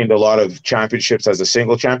attained a lot of championships as a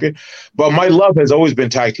single champion. But my love has always been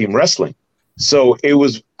tag team wrestling. So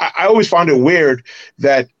I always found it weird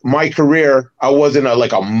that my career, I wasn't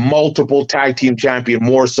a multiple tag team champion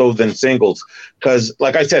more so than singles. Because,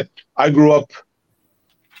 like I said, I grew up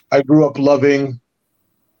loving.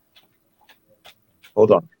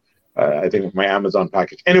 Hold on. I think my Amazon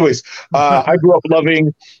package. Anyways, I grew up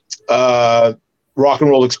loving Rock and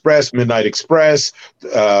Roll Express, Midnight Express,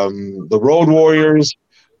 the Road Warriors,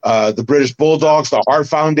 the British Bulldogs, the Hart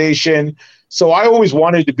Foundation. So I always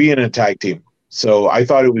wanted to be in a tag team. So I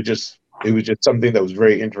thought it was just something that was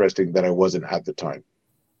very interesting that I wasn't at the time.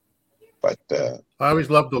 But I always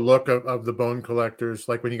loved the look of the Bone Collectors,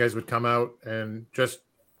 like when you guys would come out and just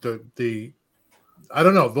the I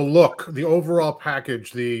don't know, the look, the overall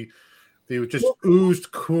package, the just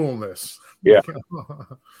oozed coolness. Yeah.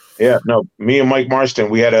 Yeah. No, me and Mike Marston,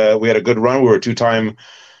 we had a good run. We were 2-time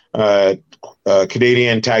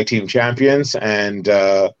Canadian tag team champions, and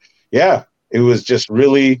it was just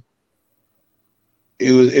really.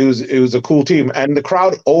 It was a cool team, and the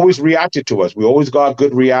crowd always reacted to us. We always got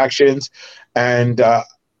good reactions, and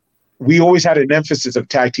we always had an emphasis of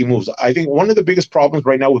tag team moves. I think one of the biggest problems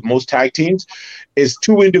right now with most tag teams is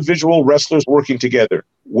two individual wrestlers working together.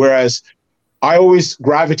 Whereas I always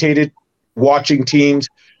gravitated watching teams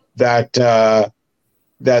that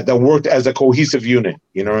worked as a cohesive unit.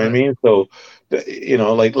 You know what I mean? So, like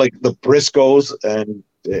the Briscoes, and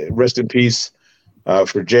rest in peace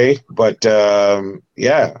for Jay. But I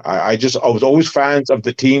was always fans of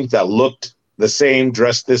the teams that looked the same,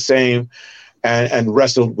 dressed the same, and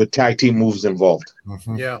wrestled with tag team moves involved.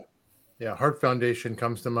 Mm-hmm. Yeah. Hart Foundation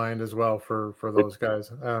comes to mind as well for those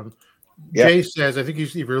guys. Jay says, I think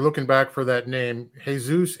if you're looking back for that name,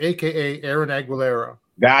 Jesus, a.k.a. Aaron Aguilera.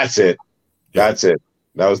 That's it. That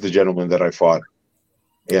was the gentleman that I fought.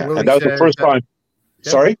 Yeah, Willie, and that was the first time.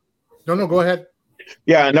 Yeah. Sorry? No, go ahead.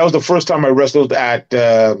 Yeah, and that was the first time I wrestled at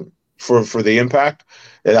for the Impact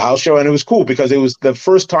at the house show, and it was cool because it was the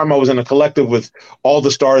first time I was in a collective with all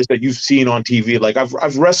the stars that you've seen on TV. Like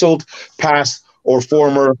I've wrestled past or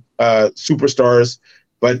former superstars,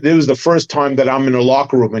 but it was the first time that I'm in a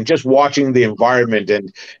locker room and just watching the environment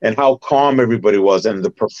and how calm everybody was and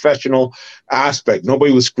the professional aspect.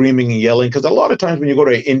 Nobody was screaming and yelling, because a lot of times when you go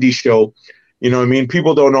to an indie show, you know what I mean,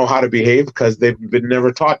 people don't know how to behave because they've been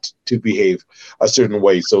never taught to behave a certain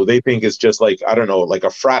way. So they think it's just like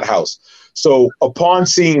a frat house. So upon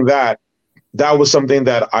seeing that was something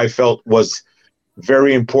that I felt was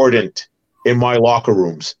very important in my locker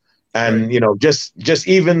rooms. And, just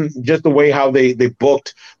the way how they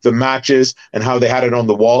booked the matches and how they had it on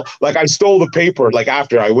the wall. Like I stole the paper,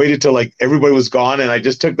 after I waited till everybody was gone, and I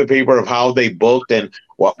just took the paper of how they booked and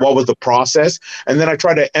what was the process. And then I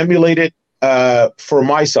tried to emulate it for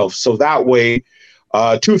myself. So that way,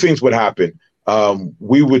 two things would happen.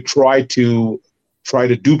 We would try to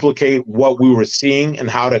duplicate what we were seeing and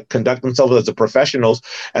how to conduct themselves as the professionals.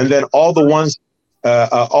 And then all the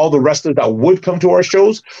wrestlers that would come to our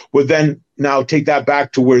shows would then now take that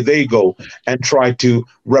back to where they go and try to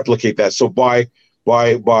replicate that. So by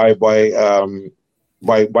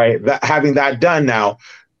having that done now,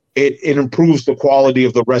 it improves the quality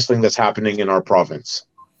of the wrestling that's happening in our province.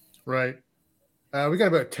 Right. We got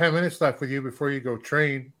about 10 minutes left with you before you go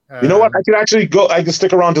train. You know what? I could actually go. I can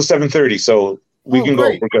stick around to 7:30, so we can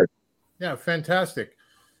great. go. We're good. Yeah, fantastic.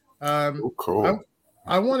 Cool.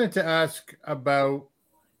 I wanted to ask about.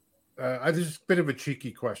 This is a bit of a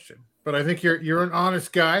cheeky question, but I think you're an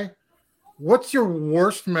honest guy. What's your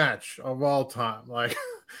worst match of all time? Like,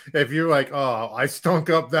 if you're like, oh, I stunk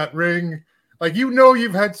up that ring. Like,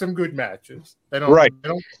 you've had some good matches. They don't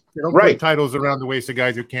put titles around the waist of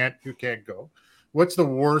guys who can't go. What's the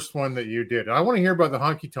worst one that you did? And I want to hear about the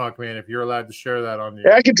Honky Tonk Man, if you're allowed to share that on the.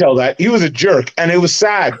 Yeah, I can tell that. He was a jerk, and it was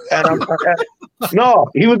sad. And no,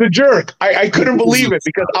 he was a jerk. I couldn't believe it,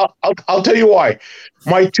 because I'll tell you why.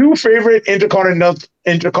 My two favorite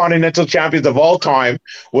intercontinental champions of all time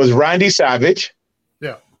was Randy Savage,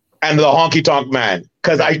 and the Honky Tonk Man,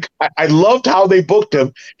 because I loved how they booked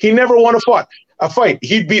him. He never won a fight.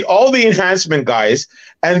 He'd beat all the enhancement guys,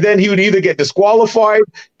 and then he would either get disqualified,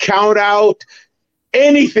 count out,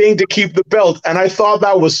 anything to keep the belt. And I thought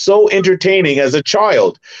that was so entertaining as a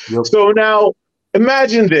child. Yep. So now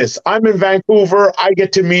imagine this. I'm in Vancouver. I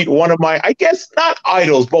get to meet one of my, I guess not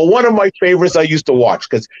idols, but one of my favorites I used to watch,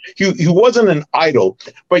 because he wasn't an idol.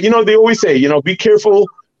 But, they always say, be careful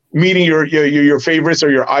meeting your favorites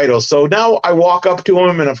or your idols. So now I walk up to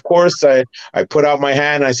him, and of course I put out my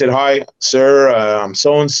hand. I said, "Hi, sir. I'm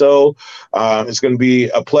so-and-so. It's going to be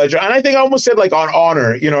a pleasure." And I think I almost said like on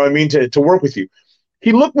honor, to work with you.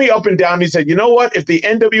 He looked me up and down. And he said, "You know what? If the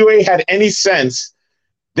NWA had any sense,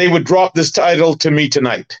 they would drop this title to me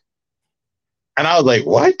tonight." And I was like,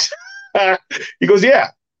 "What?" He goes, "Yeah."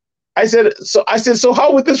 I said, so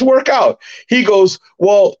how would this work out? He goes,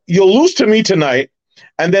 "Well, you'll lose to me tonight,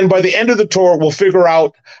 and then by the end of the tour, we'll figure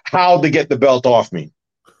out how to get the belt off me."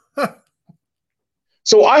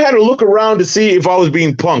 So I had to look around to see if I was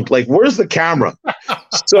being punked. Like, where's the camera?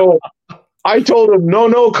 So I told him,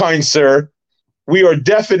 no, kind sir. We are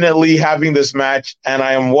definitely having this match, and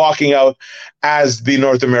I am walking out as the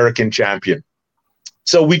North American champion.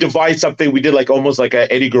 So we devised something. We did almost like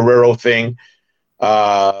a Eddie Guerrero thing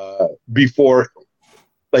before,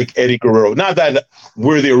 like Eddie Guerrero. Not that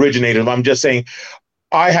we're the originator. I'm just saying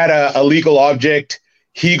I had a legal object.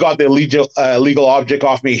 He got the legal object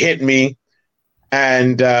off me, hit me,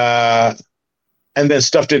 and then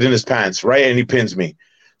stuffed it in his pants, right? And he pins me.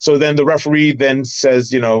 So then the referee then says,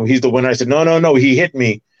 he's the winner. I said, no, he hit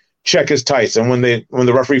me. Check his tights. And when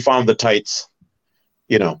the referee found the tights,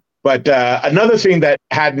 But another thing that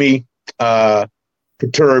had me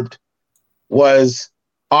perturbed was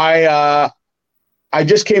I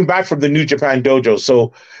just came back from the New Japan Dojo.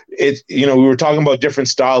 So it's, we were talking about different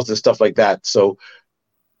styles and stuff like that. So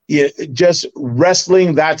just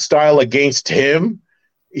wrestling that style against him,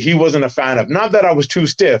 he wasn't a fan of. Not that I was too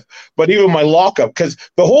stiff, but even my lockup, because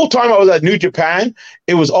the whole time I was at New Japan,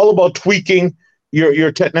 it was all about tweaking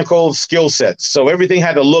your technical skill sets. So everything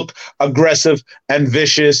had to look aggressive and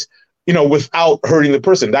vicious, without hurting the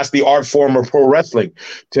person. That's the art form of pro wrestling,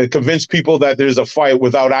 to convince people that there's a fight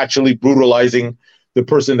without actually brutalizing the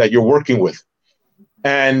person that you're working with.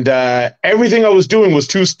 And everything I was doing was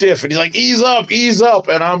too stiff. And he's like, ease up.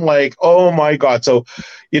 And I'm like, oh my God. So,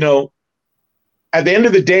 at the end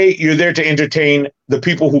of the day, you're there to entertain the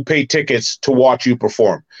people who pay tickets to watch you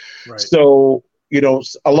perform. Right. So,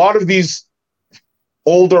 a lot of these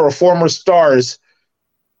older or former stars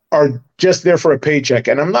are just there for a paycheck.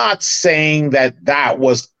 And I'm not saying that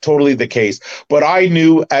was totally the case, but I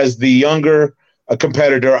knew as the younger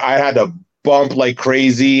competitor, I had to bump like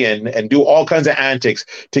crazy and do all kinds of antics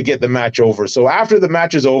to get the match over. So after the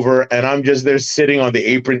match is over and I'm just there sitting on the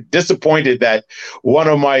apron, disappointed that one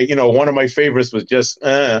of my favorites was just,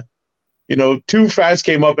 two fans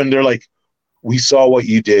came up and they're like, "We saw what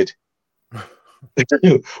you did.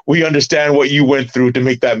 We understand what you went through to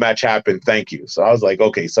make that match happen. Thank you." So I was like,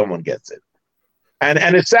 okay, someone gets it.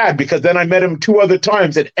 And it's sad because then I met him 2 other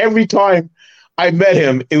times, and every time I met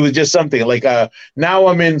him, it was just something like, now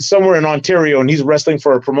I'm somewhere in Ontario and he's wrestling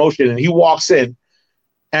for a promotion, and he walks in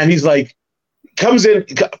and he's like, comes in,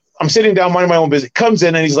 I'm sitting down minding my own business, comes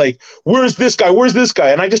in and he's like, where's this guy?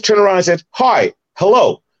 And I just turned around and said, "Hi,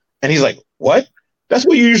 hello." And he's like, "What?" That's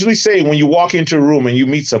what you usually say when you walk into a room and you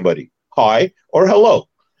meet somebody. "Hi" or "hello."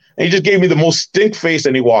 And he just gave me the most stink face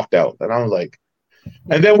and he walked out. And I was like,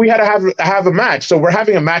 and then we had to have a match. So we're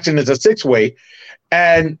having a match and it's a 6-way.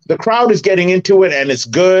 And the crowd is getting into it and it's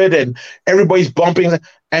good and everybody's bumping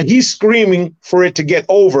and he's screaming for it to get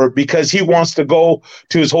over because he wants to go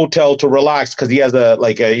to his hotel to relax because he has to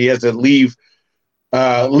leave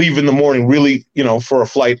in the morning, really, for a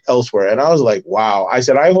flight elsewhere. And I was like, wow. I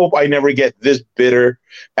said, I hope I never get this bitter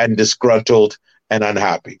and disgruntled and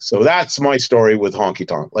unhappy. So that's my story with Honky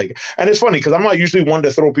Tonk. And it's funny because I'm not usually one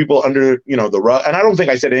to throw people under, the rug. And I don't think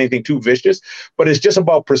I said anything too vicious, but it's just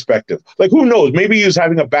about perspective. Who knows? Maybe he was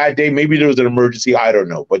having a bad day. Maybe there was an emergency. I don't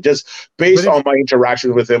know. But just based on my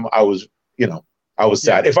interactions with him, I was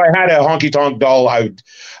sad. If I had a Honky Tonk doll,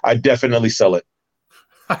 I'd definitely sell it.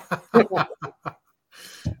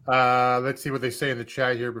 Let's see what they say in the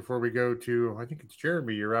chat here before we go to, I think it's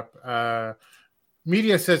Jeremy. You're up.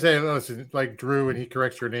 Media says, hey, listen, like Drew, and he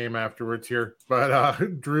corrects your name afterwards here.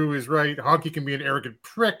 But Drew is right. Honky can be an arrogant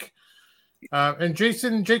prick. And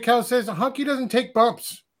Jason J. Cal says, Honky doesn't take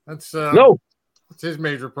bumps. That's his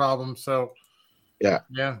major problem. So, yeah,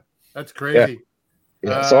 that's crazy.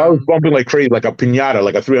 Yeah. So I was bumping like crazy, like a piñata,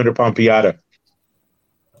 like a 300-pound piñata.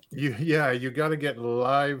 You got to get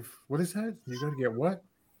live. What is that? You got to get what?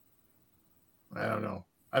 I don't know.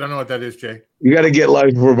 I don't know what that is, Jay. You got to get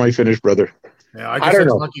live before my finish, brother. Yeah, I I guess don't that's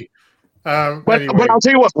know. lucky. But Anyway. I'll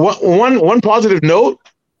tell you what. One positive note,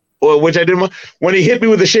 which I didn't. When he hit me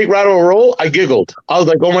with the shake, rattle, roll, I giggled. I was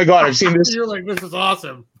like, "Oh my god, I've seen this." You're like, "This is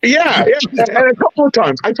awesome." Yeah, and a couple of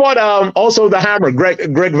times. I fought also the Hammer,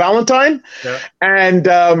 Greg Valentine, and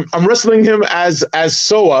I'm wrestling him as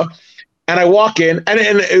Soa, and I walk in, and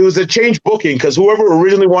it was a change booking because whoever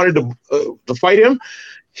originally wanted to fight him,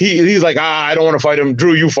 he's like, I don't want to fight him.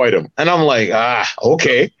 Drew, you fight him, and I'm like,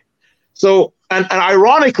 okay. So and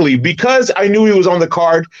ironically, because I knew he was on the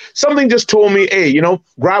card, something just told me, hey,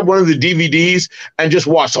 grab one of the DVDs and just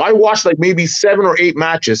watch. So I watched like maybe 7 or 8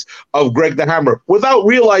 matches of Greg the Hammer without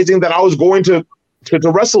realizing that I was going to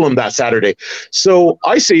wrestle him that Saturday. So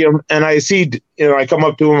I see him and I see, I come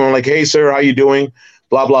up to him. I'm like, hey, sir, how you doing?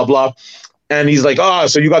 Blah, blah, blah. And he's like,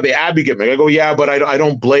 so you got the Abby gimmick. I go, yeah, but I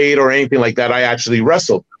don't blade or anything like that. I actually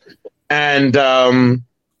wrestle. And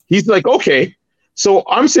he's like, okay. So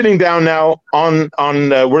I'm sitting down now on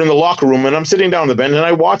we're in the locker room and I'm sitting down on the bench and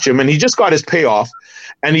I watch him and he just got his payoff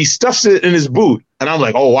and he stuffs it in his boot. And I'm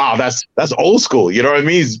like, oh, wow, that's old school. You know what I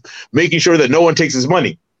mean? He's making sure that no one takes his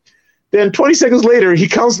money. Then 20 seconds later, he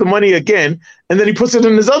counts the money again and then he puts it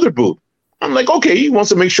in his other boot. I'm like, okay, he wants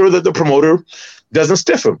to make sure that the promoter doesn't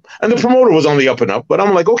stiff him. And the promoter was on the up and up, but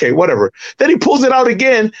I'm like, okay, whatever. Then he pulls it out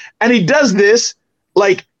again and he does this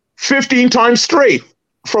like 15 times straight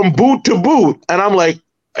from boot to boot. And I'm like,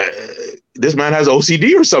 this man has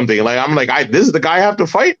OCD or something. Like, I'm like, this is the guy I have to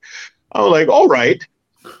fight? I'm like, all right.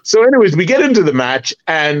 So anyways, we get into the match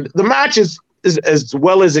and the match is as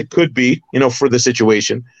well as it could be, for the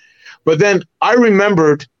situation. But then I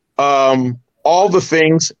remembered all the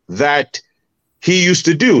things that he used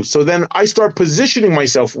to do. So then I start positioning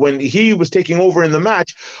myself when he was taking over in the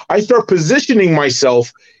match. I start positioning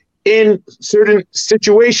myself in certain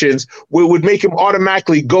situations where it would make him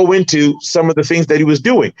automatically go into some of the things that he was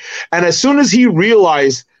doing. And as soon as he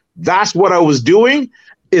realized that's what I was doing,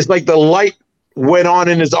 it's like the light went on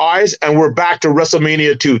in his eyes and we're back to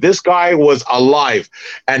WrestleMania 2. This guy was alive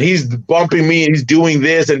and he's bumping me and he's doing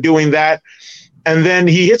this and doing that. And then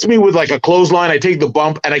he hits me with like a clothesline. I take the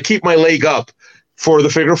bump and I keep my leg up for the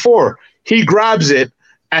figure 4. He grabs it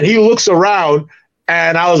and he looks around.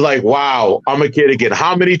 And I was like, wow, I'm a kid again.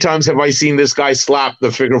 How many times have I seen this guy slap the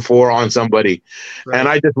figure 4 on somebody? Right. And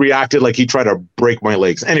I just reacted like he tried to break my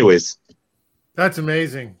legs. Anyways. That's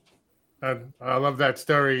amazing. I love that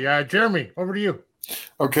story. Jeremy, over to you.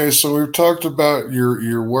 Okay, so we've talked about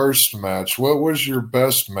your worst match. What was your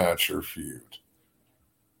best match or feud?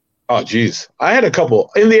 Oh, geez. I had a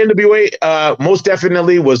couple. In the NWA, most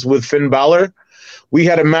definitely was with Finn Balor. We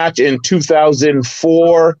had a match in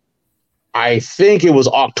 2004. I think it was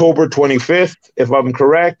October 25th, if I'm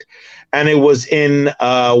correct. And it was in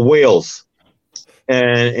Wales.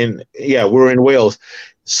 And we're in Wales.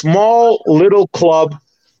 Small little club.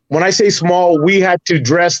 When I say small, we had to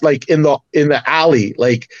dress like in the alley.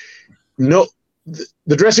 Like the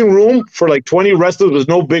dressing room for like 20 wrestlers was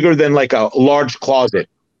no bigger than like a large closet.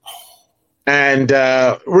 And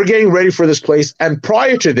we're getting ready for this place. And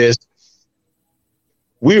prior to this,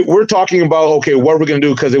 we're talking about, okay, what we're going to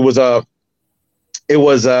do, because it's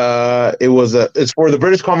for the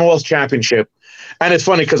British Commonwealth Championship. And it's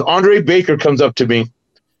funny because Andre Baker comes up to me.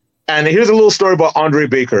 And here's a little story about Andre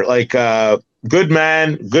Baker. Like, good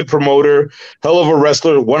man, good promoter, hell of a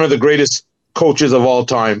wrestler, one of the greatest coaches of all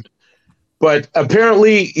time. But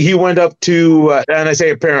apparently he went up to, and I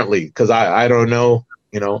say apparently because I don't know,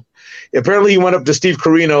 apparently he went up to Steve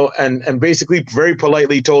Corino and basically very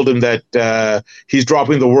politely told him that he's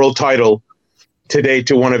dropping the world title today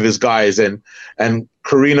to one of his guys. And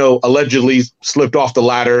Corino allegedly slipped off the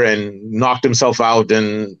ladder and knocked himself out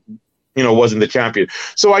and, wasn't the champion.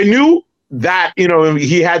 So I knew that,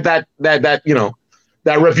 he had that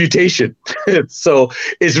reputation. So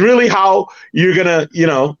it's really how you're going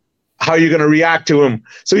to react to him.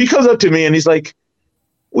 So he comes up to me and he's like,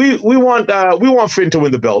 we want Finn to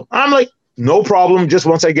win the belt. I'm like, no problem. Just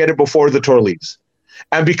once I get it before the tour leaves.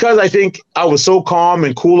 And because I think I was so calm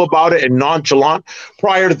and cool about it and nonchalant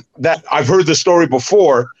prior to that, I've heard the story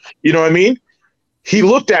before, you know what I mean? He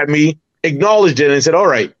looked at me, acknowledged it and said, all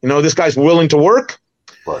right, this guy's willing to work.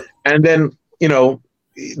 Right. And then,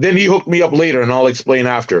 then he hooked me up later and I'll explain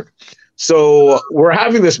after. So we're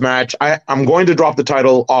having this match. I'm going to drop the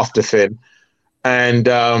title off to Finn. And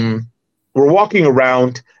we're walking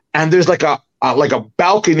around and there's like a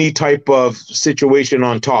balcony type of situation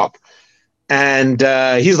on top. And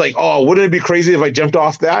he's like, oh, wouldn't it be crazy if I jumped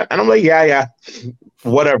off that? And I'm like, yeah,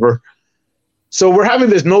 whatever. So we're having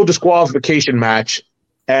this no disqualification match.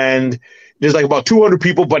 And There's like about 200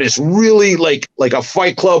 people, but it's really like a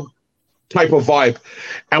Fight Club type of vibe.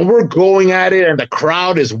 And we're going at it, and the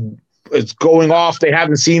crowd is going off. They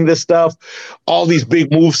haven't seen this stuff, all these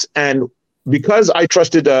big moves. And because I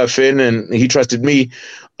trusted Finn and he trusted me,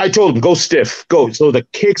 I told him, go stiff, go. So the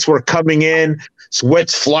kicks were coming in,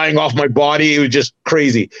 sweat's flying off my body. It was just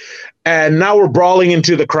crazy. And now we're brawling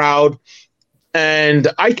into the crowd, and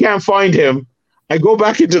I can't find him. I go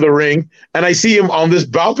back into the ring, and I see him on this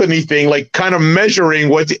balcony thing, like kind of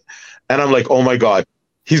measuring and I'm like, oh my God,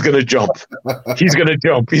 he's going to jump. He's going to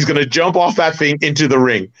jump. He's going to jump off that thing into the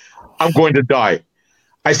ring. I'm going to die.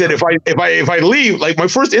 I said, if I leave, like my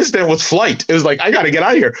first instinct was flight. It was like, I got to get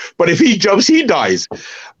out of here. But if he jumps, he dies.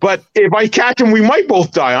 But if I catch him, we might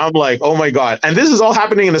both die. I'm like, oh my God. And this is all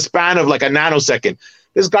happening in the span of like a nanosecond.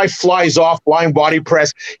 This guy flies off, flying body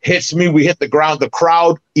press, hits me. We hit the ground. The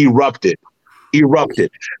crowd erupted.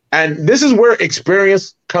 And this is where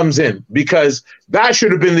experience comes in, because that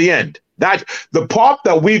should have been the end. That the pop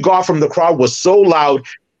that we got from the crowd was so loud,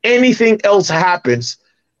 anything else happens,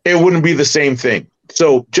 it wouldn't be the same thing.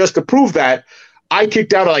 So just to prove that, I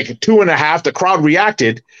kicked out at like 2.5. The crowd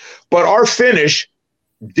reacted, but our finish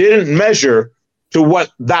didn't measure to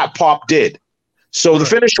what that pop did. So the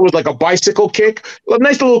finish was like a bicycle kick, a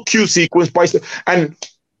nice little cue sequence, bicycle, and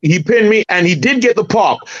he pinned me, and he did get the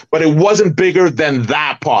pop, but it wasn't bigger than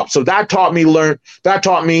that pop. So that taught me,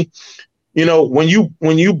 you know, when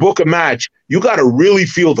you book a match, you got to really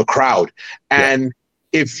feel the crowd. And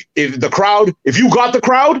if you got the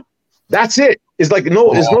crowd, that's it. It's like it's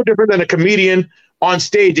no different than a comedian on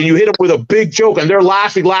stage, and you hit them with a big joke, and they're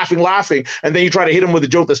laughing, and then you try to hit them with a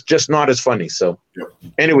joke that's just not as funny. So,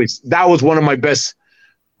 anyways, that was one of my best.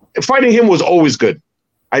 Fighting him was always good.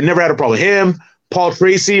 I never had a problem. Him, Paul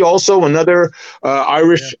Tracy, also another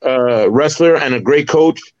Irish wrestler and a great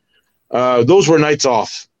coach. Those were nights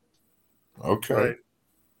off. Okay. Right.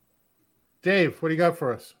 Dave, what do you got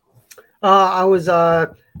for us? I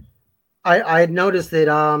had noticed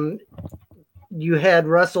that you had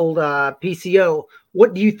wrestled PCO.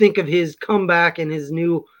 What do you think of his comeback and his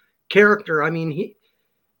new character? I mean,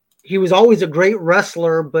 he was always a great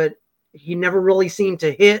wrestler, but he never really seemed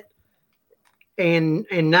to hit. And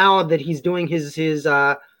now that he's doing his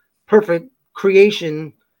perfect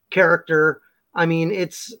creation character, I mean,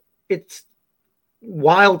 it's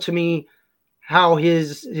wild to me how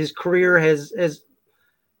his career has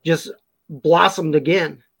just blossomed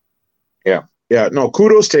again. Yeah. No,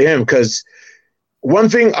 kudos to him, because one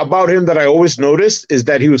thing about him that I always noticed is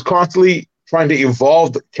that he was constantly trying to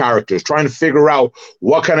evolve the characters, trying to figure out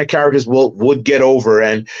what kind of characters would get over.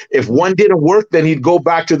 And if one didn't work, then he'd go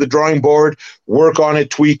back to the drawing board, work on it,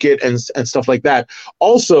 tweak it, and stuff like that.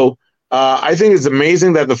 Also, I think it's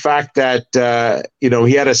amazing that the fact that,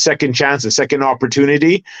 he had a second chance, a second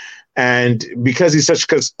opportunity. And because he's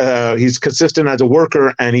he's consistent as a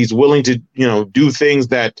worker, and he's willing to, do things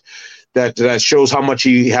that shows how much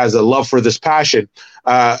he has a love for this passion,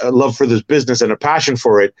 a love for this business, and a passion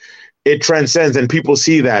for it. It transcends, and people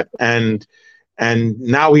see that. And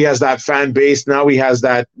now he has that fan base. Now he has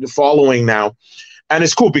that following now. And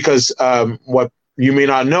it's cool because what you may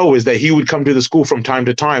not know is that he would come to the school from time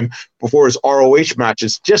to time before his ROH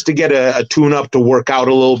matches just to get a tune up, to work out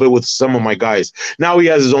a little bit with some of my guys. Now he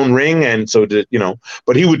has his own ring, and so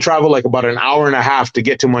but he would travel like about an hour and a half to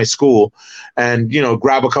get to my school and,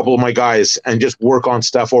 grab a couple of my guys and just work on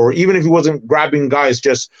stuff. Or even if he wasn't grabbing guys,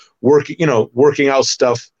 just working out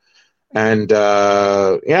stuff. And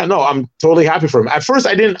I'm totally happy for him. At first,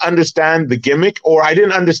 I didn't understand the gimmick, or I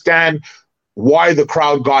didn't understand why the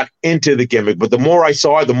crowd got into the gimmick. But the more I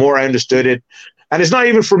saw it, the more I understood it. And it's not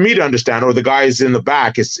even for me to understand, or the guys in the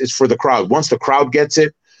back. It's for the crowd. Once the crowd gets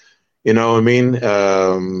it, you know what I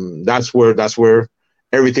mean? That's where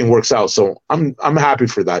everything works out. So I'm happy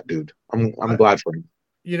for that dude. I'm glad for him.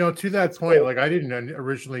 To that point, like I didn't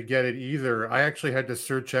originally get it either. I actually had to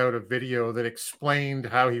search out a video that explained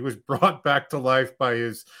how he was brought back to life by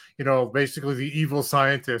his, basically the evil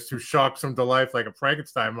scientist who shocks him to life like a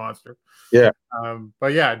Frankenstein monster. Yeah.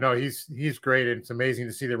 But yeah, no, he's great. And it's amazing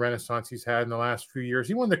to see the renaissance he's had in the last few years.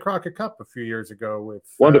 He won the Crockett Cup a few years ago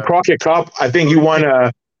won the Crockett Cup. I think he won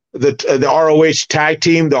the ROH tag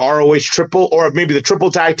team, the ROH triple, or maybe the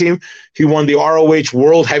triple tag team. He won the ROH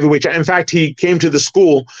World Heavyweight. In fact, he came to the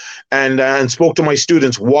school and spoke to my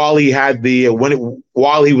students while he had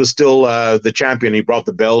while he was still the champion. He brought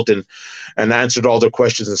the belt and answered all their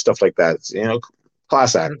questions and stuff like that. It's,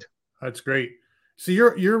 class act. That's great. So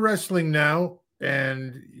you're wrestling now,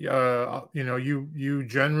 and you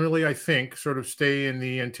generally, I think, sort of stay in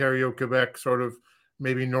the Ontario, Quebec, sort of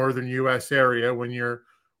maybe northern U.S. area when you're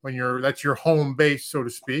that's your home base, so to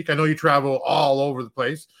speak. I know you travel all over the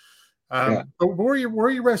place. But where are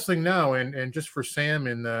you wrestling now? And just for Sam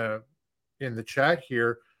in the chat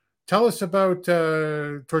here, tell us about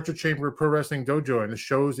Torture Chamber Pro Wrestling Dojo and the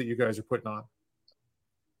shows that you guys are putting on.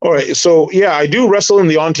 All right, so yeah, I do wrestle in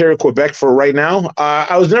the Ontario, Quebec for right now.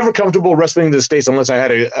 I was never comfortable wrestling in the States unless I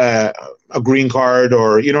had a green card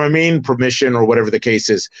or, you know what I mean, permission or whatever the case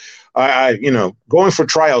is. I going for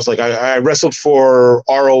tryouts, like I wrestled for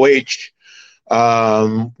ROH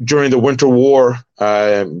during the Winter War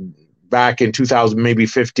back in 2000, maybe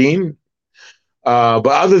 15. But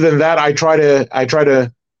other than that, I try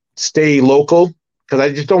to stay local because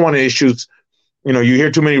I just don't want to issues. You hear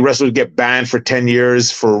too many wrestlers get banned for 10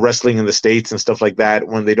 years for wrestling in the States and stuff like that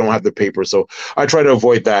when they don't have the paper. So I try to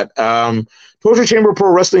avoid that. Torture Chamber Pro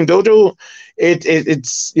Wrestling Dojo,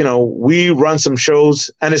 it's we run some shows,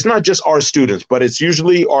 and it's not just our students, but it's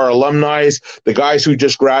usually our alumni, the guys who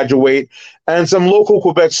just graduate, and some local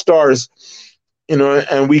Quebec stars,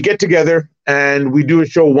 and we get together and we do a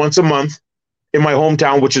show once a month in my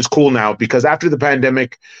hometown, which is cool now because after the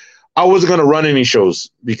pandemic, I wasn't going to run any shows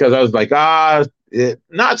because I was like,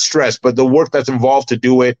 not stressed, but the work that's involved to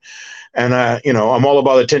do it. And, I'm all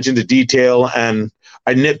about attention to detail and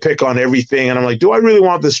I nitpick on everything. And I'm like, do I really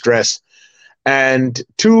want the stress? And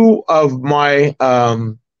two of my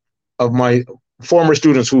former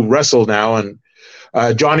students who wrestle now, and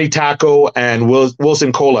Johnny Taco and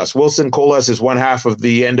Wilson Colas. Wilson Colas is one half of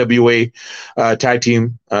the NWA tag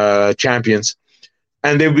team champions.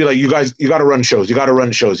 And they'd be like, you guys, you got to run shows. You got to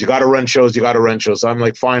run shows. You got to run shows. You got to run shows. So I'm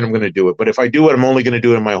like, fine, I'm going to do it. But if I do it, I'm only going to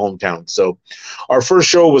do it in my hometown. So our first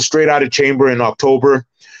show was straight out of Chamber in October.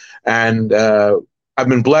 And I've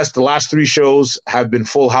been blessed. The last 3 shows have been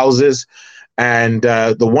full houses. And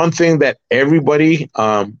the one thing that everybody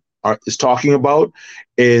is talking about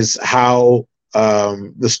is how the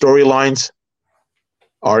storylines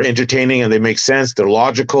are entertaining and they make sense. They're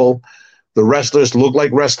logical. The wrestlers look like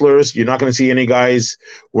wrestlers. You're not going to see any guys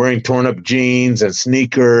wearing torn up jeans and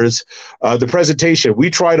sneakers. The presentation, we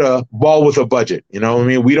try to ball with a budget. We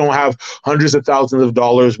don't have hundreds of thousands of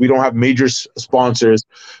dollars. We don't have major sponsors,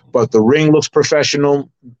 but the ring looks professional.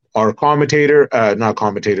 Our commentator,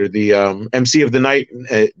 the MC of the night,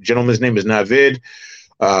 gentleman's name is Navid.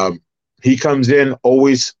 He comes in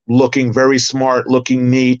always looking very smart, looking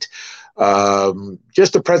neat.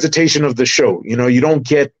 Just the presentation of the show. You don't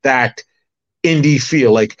get that indie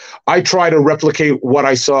feel. Like I try to replicate what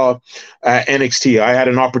I saw at NXT. I had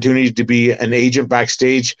an opportunity to be an agent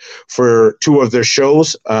backstage for 2 of their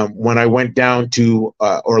shows when I went down to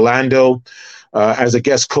Orlando as a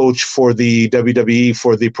guest coach for the WWE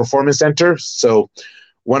for the Performance Center. So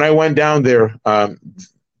when I went down there,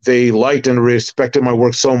 they liked and respected my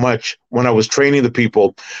work so much when I was training the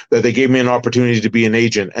people that they gave me an opportunity to be an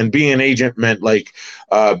agent. And being an agent meant like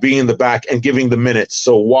being in the back and giving the minutes.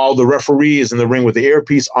 So while the referee is in the ring with the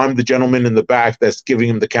earpiece, I'm the gentleman in the back that's giving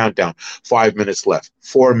him the countdown. 5 minutes left,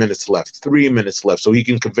 4 minutes left, 3 minutes left. So he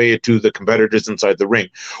can convey it to the competitors inside the ring.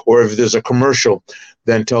 Or if there's a commercial,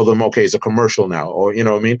 then tell them, okay, it's a commercial now. Or, you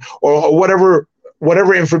know what I mean? Or whatever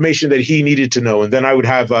information that he needed to know. And then I would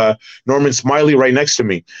have Norman Smiley right next to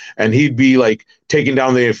me, and he'd be like taking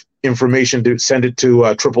down the information to send it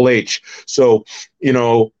to Triple H. So,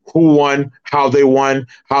 who won, how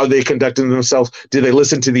they conducted themselves. Did they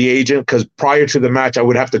listen to the agent? Because prior to the match, I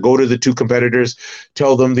would have to go to the 2 competitors,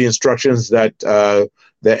 tell them the instructions that the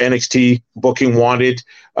NXT booking wanted,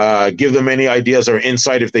 give them any ideas or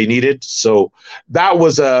insight if they needed. So that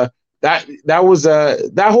was that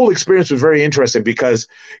whole experience was very interesting because,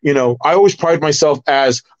 I always pride myself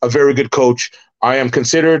as a very good coach. I am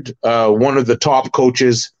considered one of the top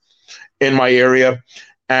coaches in my area,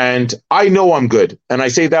 and I know I'm good. And I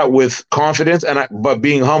say that with confidence, but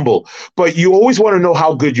being humble. But you always want to know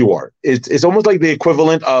how good you are. It's almost like the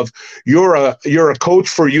equivalent of you're a coach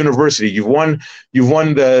for university. You've won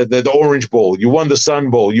the Orange Bowl, you won the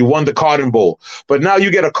Sun Bowl, you won the Cotton Bowl, but now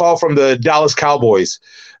you get a call from the Dallas Cowboys.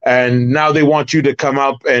 And now they want you to come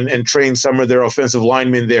up and train some of their offensive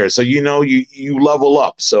linemen there. So, you level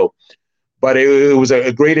up. So, but it was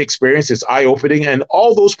a great experience. It's eye-opening. And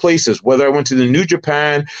all those places, whether I went to the New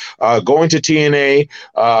Japan, going to TNA,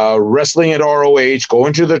 wrestling at ROH,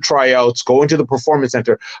 going to the tryouts, going to the Performance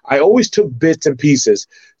Center, I always took bits and pieces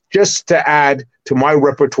just to add to my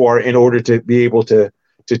repertoire in order to be able to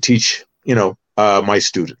teach, my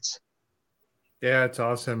students. Yeah, it's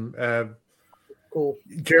awesome. Cool.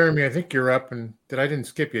 Jeremy, I think you're up. And I didn't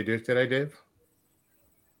skip you, did I, Dave?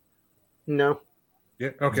 No. Yeah.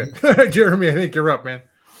 Okay. Jeremy, I think you're up, man.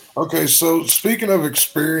 Okay, so speaking of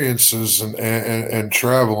experiences and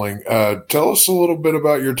traveling, tell us a little bit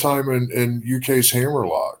about your time in UK's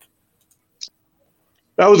Hammerlock.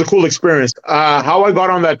 That was a cool experience. How I got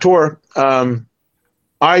on that tour,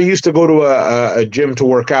 I used to go to a gym to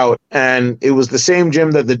work out, and it was the same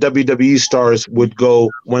gym that the WWE stars would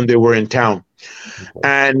go when they were in town.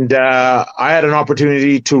 And I had an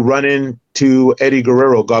opportunity to run into Eddie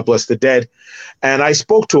Guerrero, God bless the dead. And I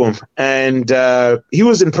spoke to him, and he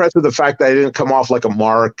was impressed with the fact that I didn't come off like a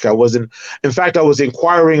mark. In fact, I was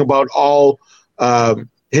inquiring about all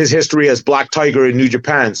his history as Black Tiger in New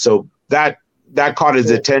Japan. So that caught his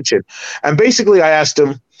attention. And basically I asked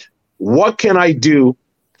him, what can I do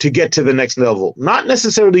to get to the next level? Not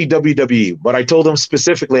necessarily WWE, but I told him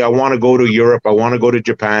specifically, I want to go to Europe. I want to go to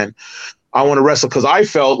Japan. I want to wrestle, because I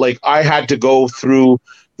felt like I had to go through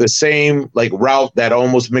the same route that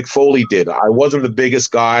almost Mick Foley did. I wasn't the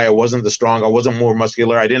biggest guy. I wasn't the strong. I wasn't more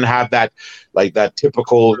muscular. I didn't have that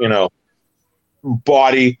typical,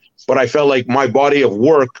 body, but I felt like my body of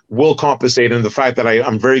work will compensate in the fact that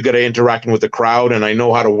I'm very good at interacting with the crowd, and I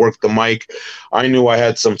know how to work the mic. I knew I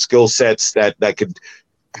had some skill sets that could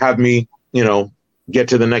have me, get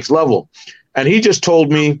to the next level. And he just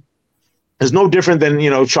told me, it's no different than,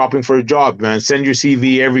 shopping for a job, man. Send your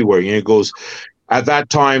CV everywhere. It goes, at that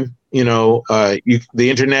time, use the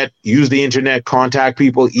internet, contact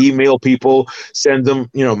people, email people, send them,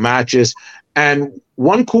 matches. And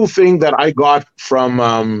one cool thing that I got from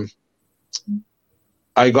one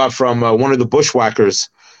of the bushwhackers,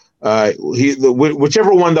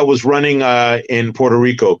 whichever one that was running in Puerto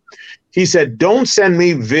Rico, he said, don't send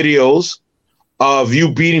me videos of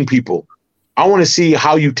you beating people. I want to see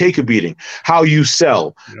how you take a beating, how you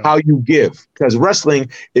sell, how you give, because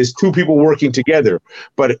wrestling is two people working together.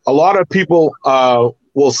 But a lot of people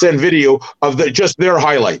will send video of just their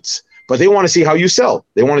highlights, but they want to see how you sell.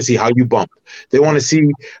 They want to see how you bump. They want to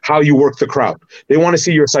see how you work the crowd. They want to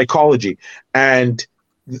see your psychology. And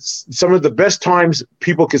some of the best times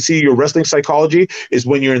people can see your wrestling psychology is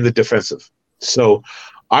when you're in the defensive. So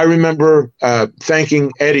I remember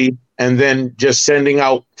thanking Eddie and then just sending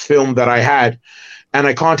out film that I had. And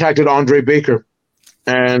I contacted Andre Baker.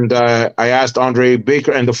 And I asked Andre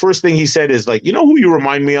Baker. And the first thing he said is who you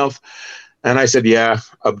remind me of? And I said, yeah,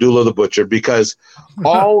 Abdullah the Butcher. Because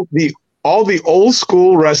all the old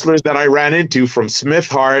school wrestlers that I ran into, from Smith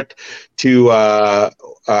Hart to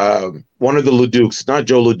one of the Ledukes, not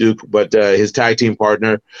Joe Leduc, but his tag team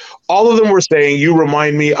partner, all of them were saying, you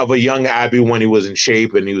remind me of a young Abby when he was in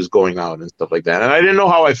shape and he was going out and stuff like that. And I didn't know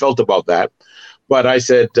how I felt about that. But I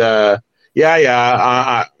said, Abdullah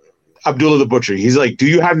the Butcher. He's like, do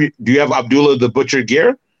you have Abdullah the Butcher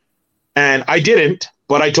gear? And I didn't,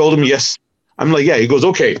 but I told him yes. I'm like, yeah. He goes,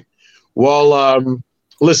 okay. Well,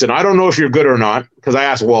 listen, I don't know if you're good or not, because I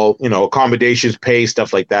asked, accommodations, pay,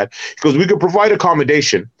 stuff like that. He goes, we could provide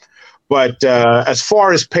accommodation, but as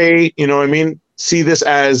far as pay, see this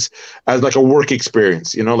as like a work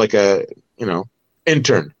experience, like a,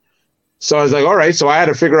 intern. So I was like, all right. So I had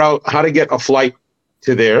to figure out how to get a flight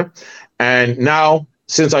to there. And now,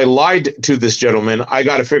 since I lied to this gentleman, I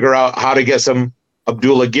got to figure out how to get some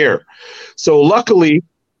Abdullah gear. So luckily,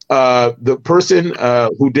 the person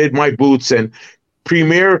who did my boots and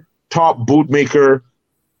premier top boot maker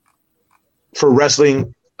for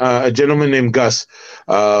wrestling, a gentleman named Gus,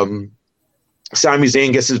 Sami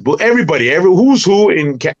Zayn gets his boot. Everybody, who's who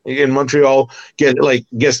in Montreal gets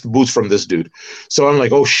the boots from this dude. So I'm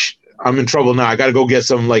like, I'm in trouble now. I got to go get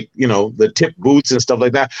some the tip boots and stuff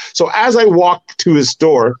like that. So as I walk to his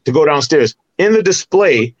store to go downstairs, in the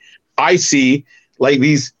display, I see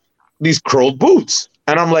these curled boots.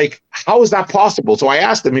 And I'm like, how is that possible? So I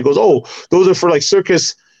asked him, he goes, oh, those are for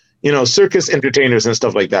circus entertainers and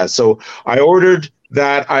stuff like that. So I ordered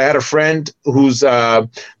that. I had a friend whose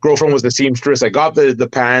girlfriend was the seamstress. I got the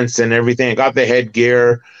pants and everything. I got the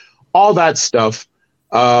headgear, all that stuff,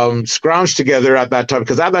 scrounged together at that time.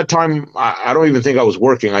 Because at that time, I don't even think I was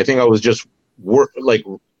working. I think I was just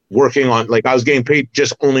working on, I was getting paid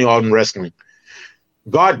just only on wrestling.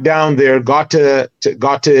 Got down there, got to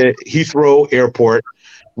Heathrow Airport.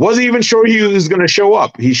 Wasn't even sure he was going to show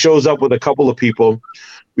up. He shows up with a couple of people.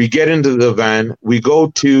 We get into the van. We go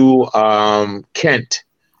to Kent.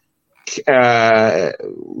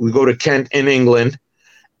 We go to Kent in England.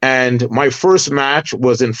 And my first match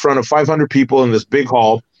was in front of 500 people in this big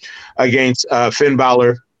hall against Finn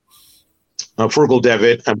Balor, Fergal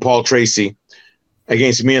Devitt, and Paul Tracy,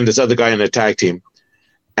 against me and this other guy in the tag team.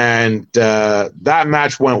 And that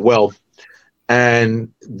match went well.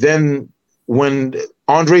 And then when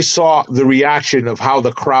Andre saw the reaction of how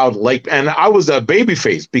the crowd liked, and I was a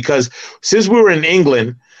babyface because since we were in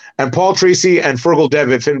England And Paul Tracy and Fergal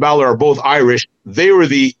Devitt, Finn Balor are both Irish. They were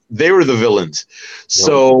the villains.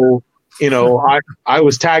 So, I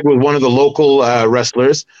was tagged with one of the local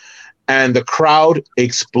wrestlers, and the crowd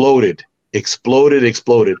exploded.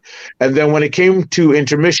 And then when it came to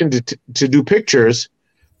intermission to do pictures,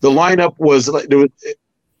 the lineup was like there was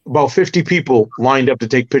about 50 people lined up to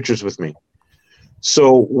take pictures with me.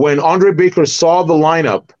 So when Andre Baker saw the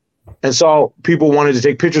lineup and saw people wanted to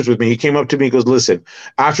take pictures with me, he came up to me and goes, listen,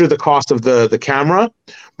 after the cost of the camera,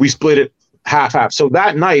 we split it half. So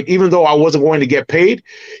that night, even though I wasn't going to get paid,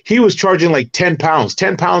 he was charging like 10 pounds.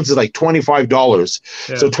 10 pounds is like $25.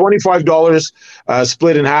 Yeah. So $25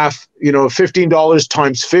 split in half, $15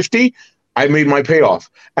 times 50, I made my payoff.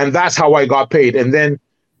 And that's how I got paid. And then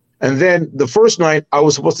the first night I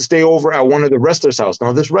was supposed to stay over at one of the wrestlers' house.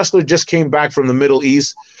 Now this wrestler just came back from the Middle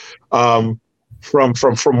East, from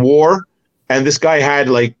war, and this guy had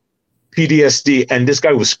like PTSD, and this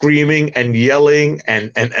guy was screaming and yelling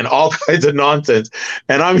and all kinds of nonsense.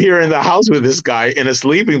 And I'm here in the house with this guy in a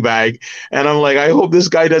sleeping bag, and I'm like, I hope this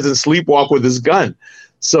guy doesn't sleepwalk with his gun.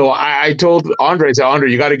 So I told Andre, I said,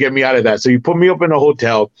 Andre, you got to get me out of that. So he put me up in a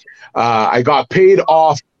hotel. I got paid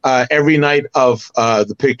off every night of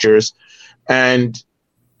the pictures, and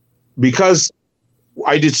because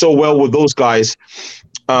I did so well with those guys,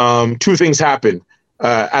 two things happened.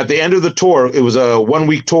 At the end of the tour, it was a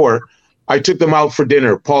 1-week tour, I took them out for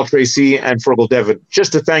dinner, Paul Tracy and Fergal Devitt,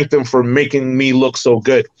 just to thank them for making me look so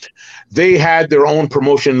good. They had their own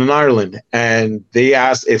promotion in Ireland, and they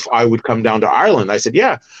asked if I would come down to Ireland. I said,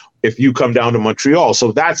 yeah, if you come down to Montreal.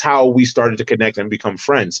 So that's how we started to connect and become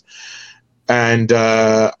friends. And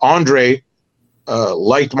Andre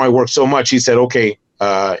liked my work so much, he said, okay,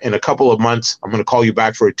 in a couple of months, I'm going to call you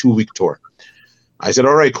back for a 2-week tour. I said,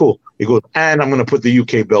 all right, cool. He goes, and I'm going to put the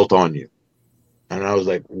UK belt on you. And I was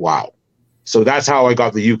like, wow. So that's how I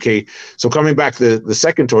got the UK. So coming back to the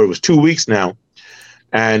second tour, it was 2 weeks now.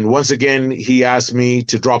 And once again, he asked me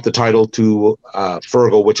to drop the title to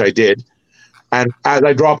Fergal, which I did. And as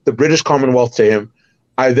I dropped the British Commonwealth to him,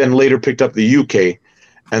 I then later picked up the UK.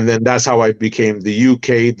 And then that's how I became the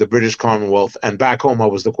UK, the British Commonwealth. And back home, I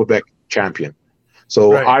was the Quebec champion.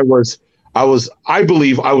 So right. I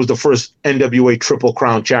believe I was the first NWA Triple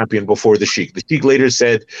Crown champion before the Sheik. The Sheik later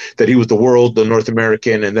said that he was the world, the North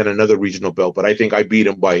American, and then another regional belt. But I think I beat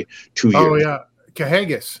him by 2 years. Oh, yeah.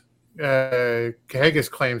 Cahagas. Cahagas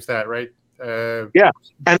claims that, right? Yeah.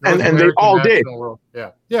 And they all did. World.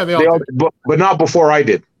 Yeah. Yeah, they all did. But not before I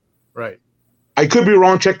did. Right. I could be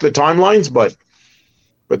wrong. Check the timelines, but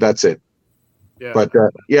that's it. Yeah. But,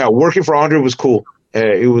 working for Andre was cool.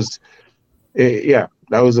 That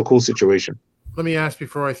was a cool situation. Let me ask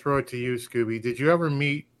before I throw it to you, Scooby. Did you ever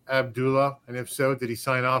meet Abdullah? And if so, did he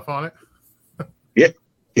sign off on it?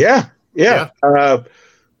 Yeah.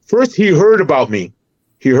 First, he heard about me.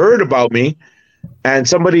 And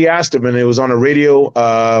somebody asked him, and it was on a radio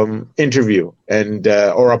interview and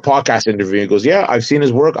or a podcast interview. He goes, yeah, I've seen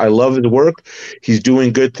his work. I love his work. He's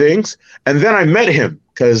doing good things. And then I met him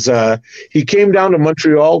because he came down to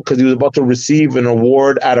Montreal because he was about to receive an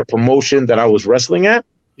award at a promotion that I was wrestling at.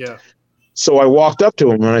 Yeah. So I walked up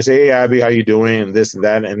to him and I say, hey, Abby, how you doing? And this and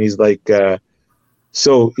that. And he's like,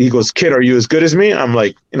 so he goes, kid, are you as good as me? I'm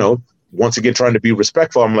like, once again, trying to be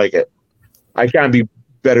respectful. I'm like, I can't be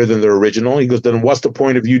better than the original. He goes, then what's the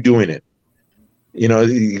point of you doing it?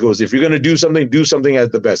 He goes, if you're going to do something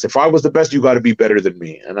at the best. If I was the best, you got to be better than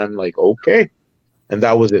me. And I'm like, okay. And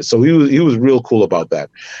that was it. So he was real cool about that.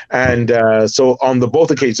 And so on the both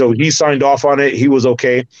occasions, so he signed off on it. He was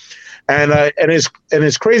okay. And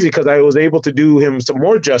it's crazy because I was able to do him some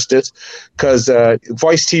more justice because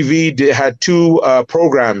Vice TV had two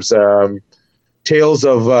programs, Tales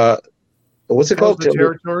of what's it called? The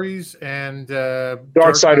Territories and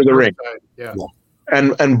Dark Side of the Ring. Yeah.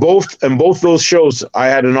 And both those shows, I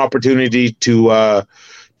had an opportunity to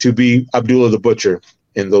be Abdullah the Butcher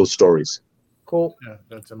in those stories. Cool. Yeah,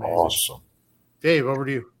 that's amazing. Awesome. Dave, over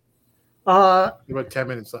to you. About 10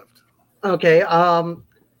 minutes left. Okay.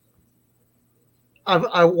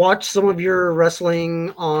 I watched some of your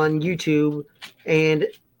wrestling on YouTube, and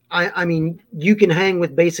I mean, you can hang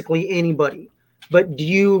with basically anybody. But do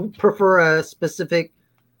you prefer a specific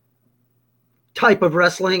type of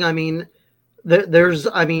wrestling? I mean, I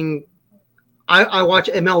watch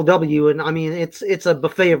MLW, and I mean, it's a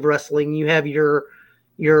buffet of wrestling. You have your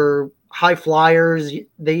high flyers.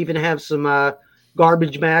 They even have some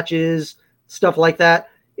garbage matches, stuff like that.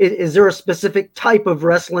 Is there a specific type of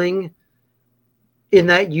wrestling in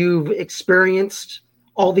that you've experienced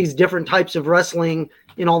all these different types of wrestling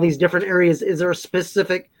in all these different areas? Is there a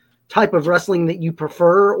specific type of wrestling that you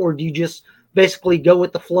prefer, or do you just basically go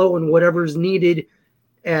with the flow and whatever's needed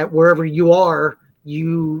at wherever you are,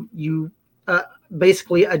 you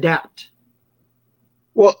basically adapt.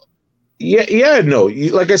 Well, no.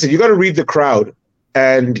 Like I said, you got to read the crowd,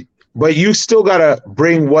 but you still got to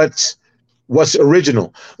bring what's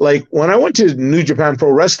original. Like when I went to New Japan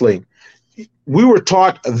Pro Wrestling, we were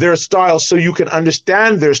taught their style so you can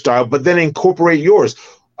understand their style, but then incorporate yours.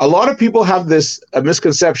 A lot of people have a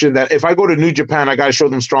misconception that if I go to New Japan, I got to show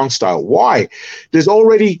them strong style. Why? There's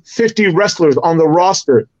already 50 wrestlers on the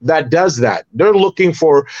roster that does that. They're looking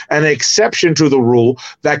for an exception to the rule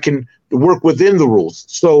that can work within the rules.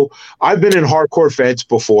 So I've been in hardcore feds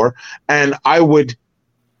before, and I would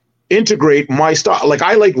integrate my style. Like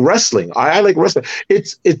I like wrestling. I like wrestling.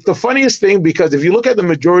 It's the funniest thing because if you look at the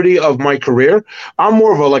majority of my career, I'm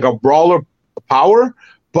more of a brawler power.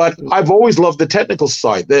 But I've always loved the technical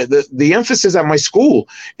side. The emphasis at my school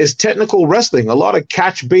is technical wrestling, a lot of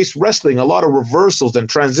catch-based wrestling, a lot of reversals and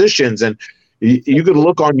transitions. And you could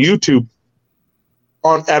look on YouTube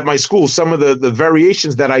at my school, some of the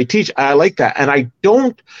variations that I teach. I like that. And I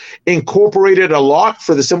don't incorporate it a lot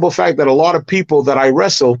for the simple fact that a lot of people that I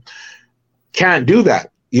wrestle can't do that.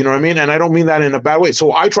 You know what I mean? And I don't mean that in a bad way.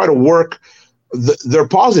 So I try to work their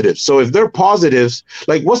positives. So if they're positives,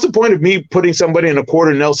 like what's the point of me putting somebody in a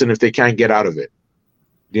quarter Nelson if they can't get out of it?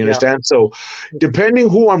 Do you understand? So depending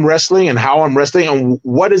who I'm wrestling and how I'm wrestling and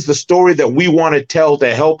what is the story that we want to tell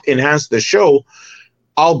to help enhance the show,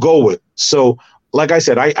 I'll go with. So like I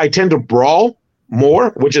said, I tend to brawl more,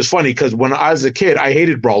 which is funny because when I was a kid, I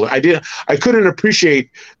hated brawling. I couldn't appreciate,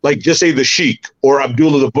 like, just say the Sheik or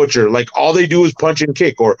Abdullah the Butcher. Like all they do is punch and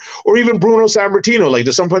kick, or even Bruno Sammartino. Like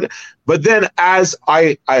there's some point. But then as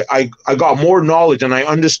I got more knowledge and I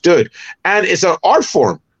understood, and it's an art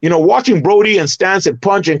form. You know, watching Brody and Stance and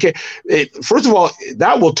punch and kick. First of all,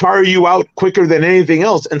 that will tire you out quicker than anything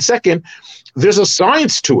else. And second, there's a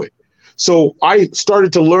science to it. So I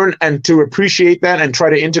started to learn and to appreciate that and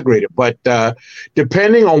try to integrate it. But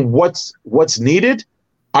depending on what's needed,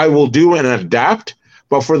 I will do and adapt.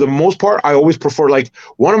 But for the most part, I always prefer, like,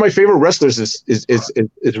 one of my favorite wrestlers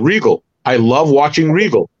is Regal. I love watching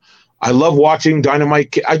Regal. I love watching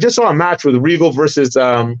Dynamite. I just saw a match with Regal versus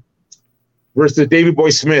Davey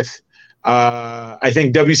Boy Smith. I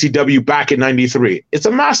think WCW back in '93. It's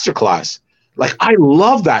a masterclass. Like, I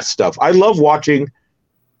love that stuff. I love watching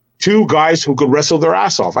two guys who could wrestle their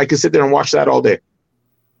ass off. I could sit there and watch that all day.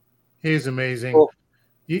 He's amazing. Cool.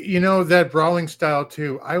 You know, that brawling style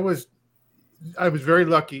too. I was very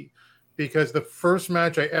lucky because the first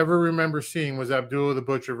match I ever remember seeing was Abdullah the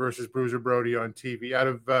Butcher versus Bruiser Brody on TV out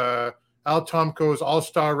of Al Tomko's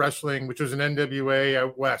All-Star Wrestling, which was an NWA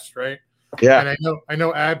out west, right? Yeah. And I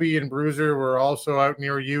know Abby and Bruiser were also out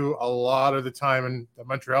near you a lot of the time in the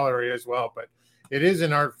Montreal area as well. But it is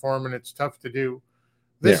an art form and it's tough to do.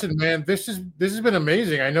 Listen, man, this has been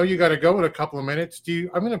amazing. I know you got to go in a couple of minutes.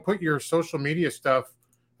 I'm going to put your social media stuff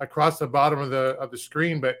across the bottom of the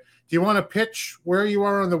screen, but do you want to pitch where you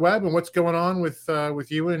are on the web and what's going on with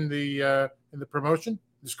you in the promotion,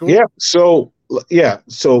 the school? So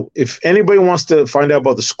if anybody wants to find out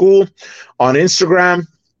about the school, on Instagram,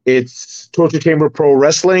 it's Torture Chamber Pro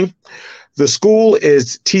Wrestling. The school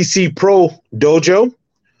is TC Pro Dojo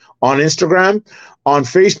on Instagram. On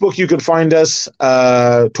Facebook, you can find us,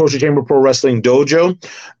 Torture Chamber Pro Wrestling Dojo.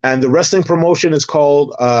 And the wrestling promotion is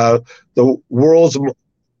called the World's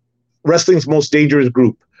Wrestling's Most Dangerous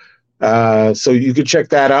Group. So you can check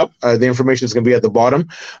that out. The information is going to be at the bottom.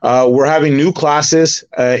 We're having new classes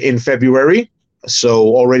in February.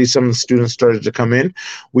 So already some students started to come in.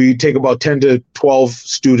 We take about 10 to 12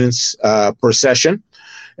 students per session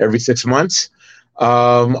every 6 months.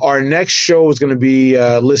 Our next show is going to be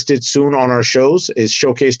listed soon on our shows. Is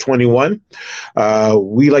Showcase 21.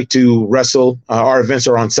 We like to wrestle. Our events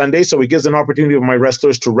are on Sunday, so it gives an opportunity for my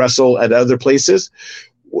wrestlers to wrestle at other places.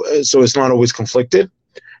 So it's not always conflicted.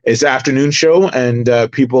 It's an afternoon show, and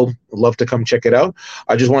people love to come check it out.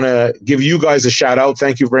 I just want to give you guys a shout out.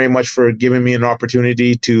 Thank you very much for giving me an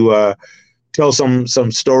opportunity to tell some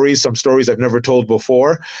stories I've never told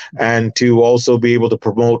before, and to also be able to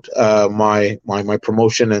promote my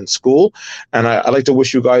promotion and school. And I'd like to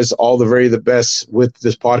wish you guys all the best with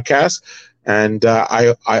this podcast. And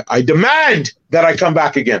I demand that I come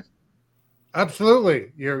back again.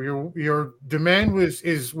 Absolutely. Your demand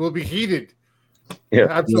will be heeded. Yeah,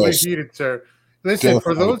 absolutely heeded, sir. Listen,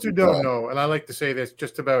 for those who don't know, and I like to say this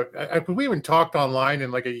just about, we haven't talked online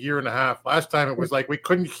in like a year and a half. Last time it was like we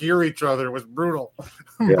couldn't hear each other. It was brutal.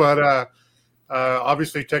 Yeah. But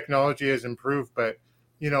obviously technology has improved. But,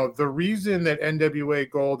 you know, the reason that NWA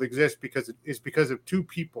Gold exists is because of two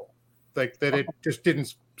people. like that it just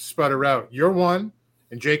didn't sputter out. You're one,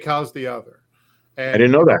 and Jay Cal's the other. And I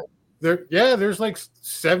didn't know that. There's like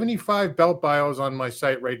 75 belt bios on my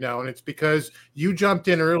site right now, and it's because you jumped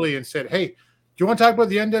in early and said, "Hey, do you want to talk about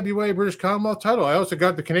the NWA British Commonwealth title? I also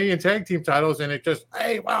got the Canadian Tag Team titles," and it just,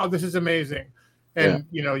 hey, wow, this is amazing. And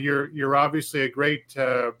you know, you're obviously a great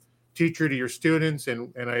teacher to your students,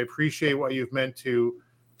 and I appreciate what you've meant to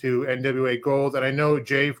NWA Gold, and I know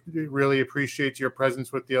Jay really appreciates your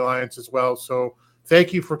presence with the Alliance as well. So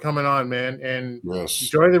thank you for coming on, man, and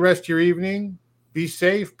enjoy the rest of your evening. Be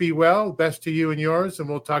safe, be well. Best to you and yours, and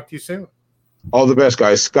we'll talk to you soon. All the best,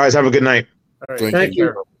 guys. Guys, have a good night. All right. Thank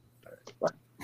you.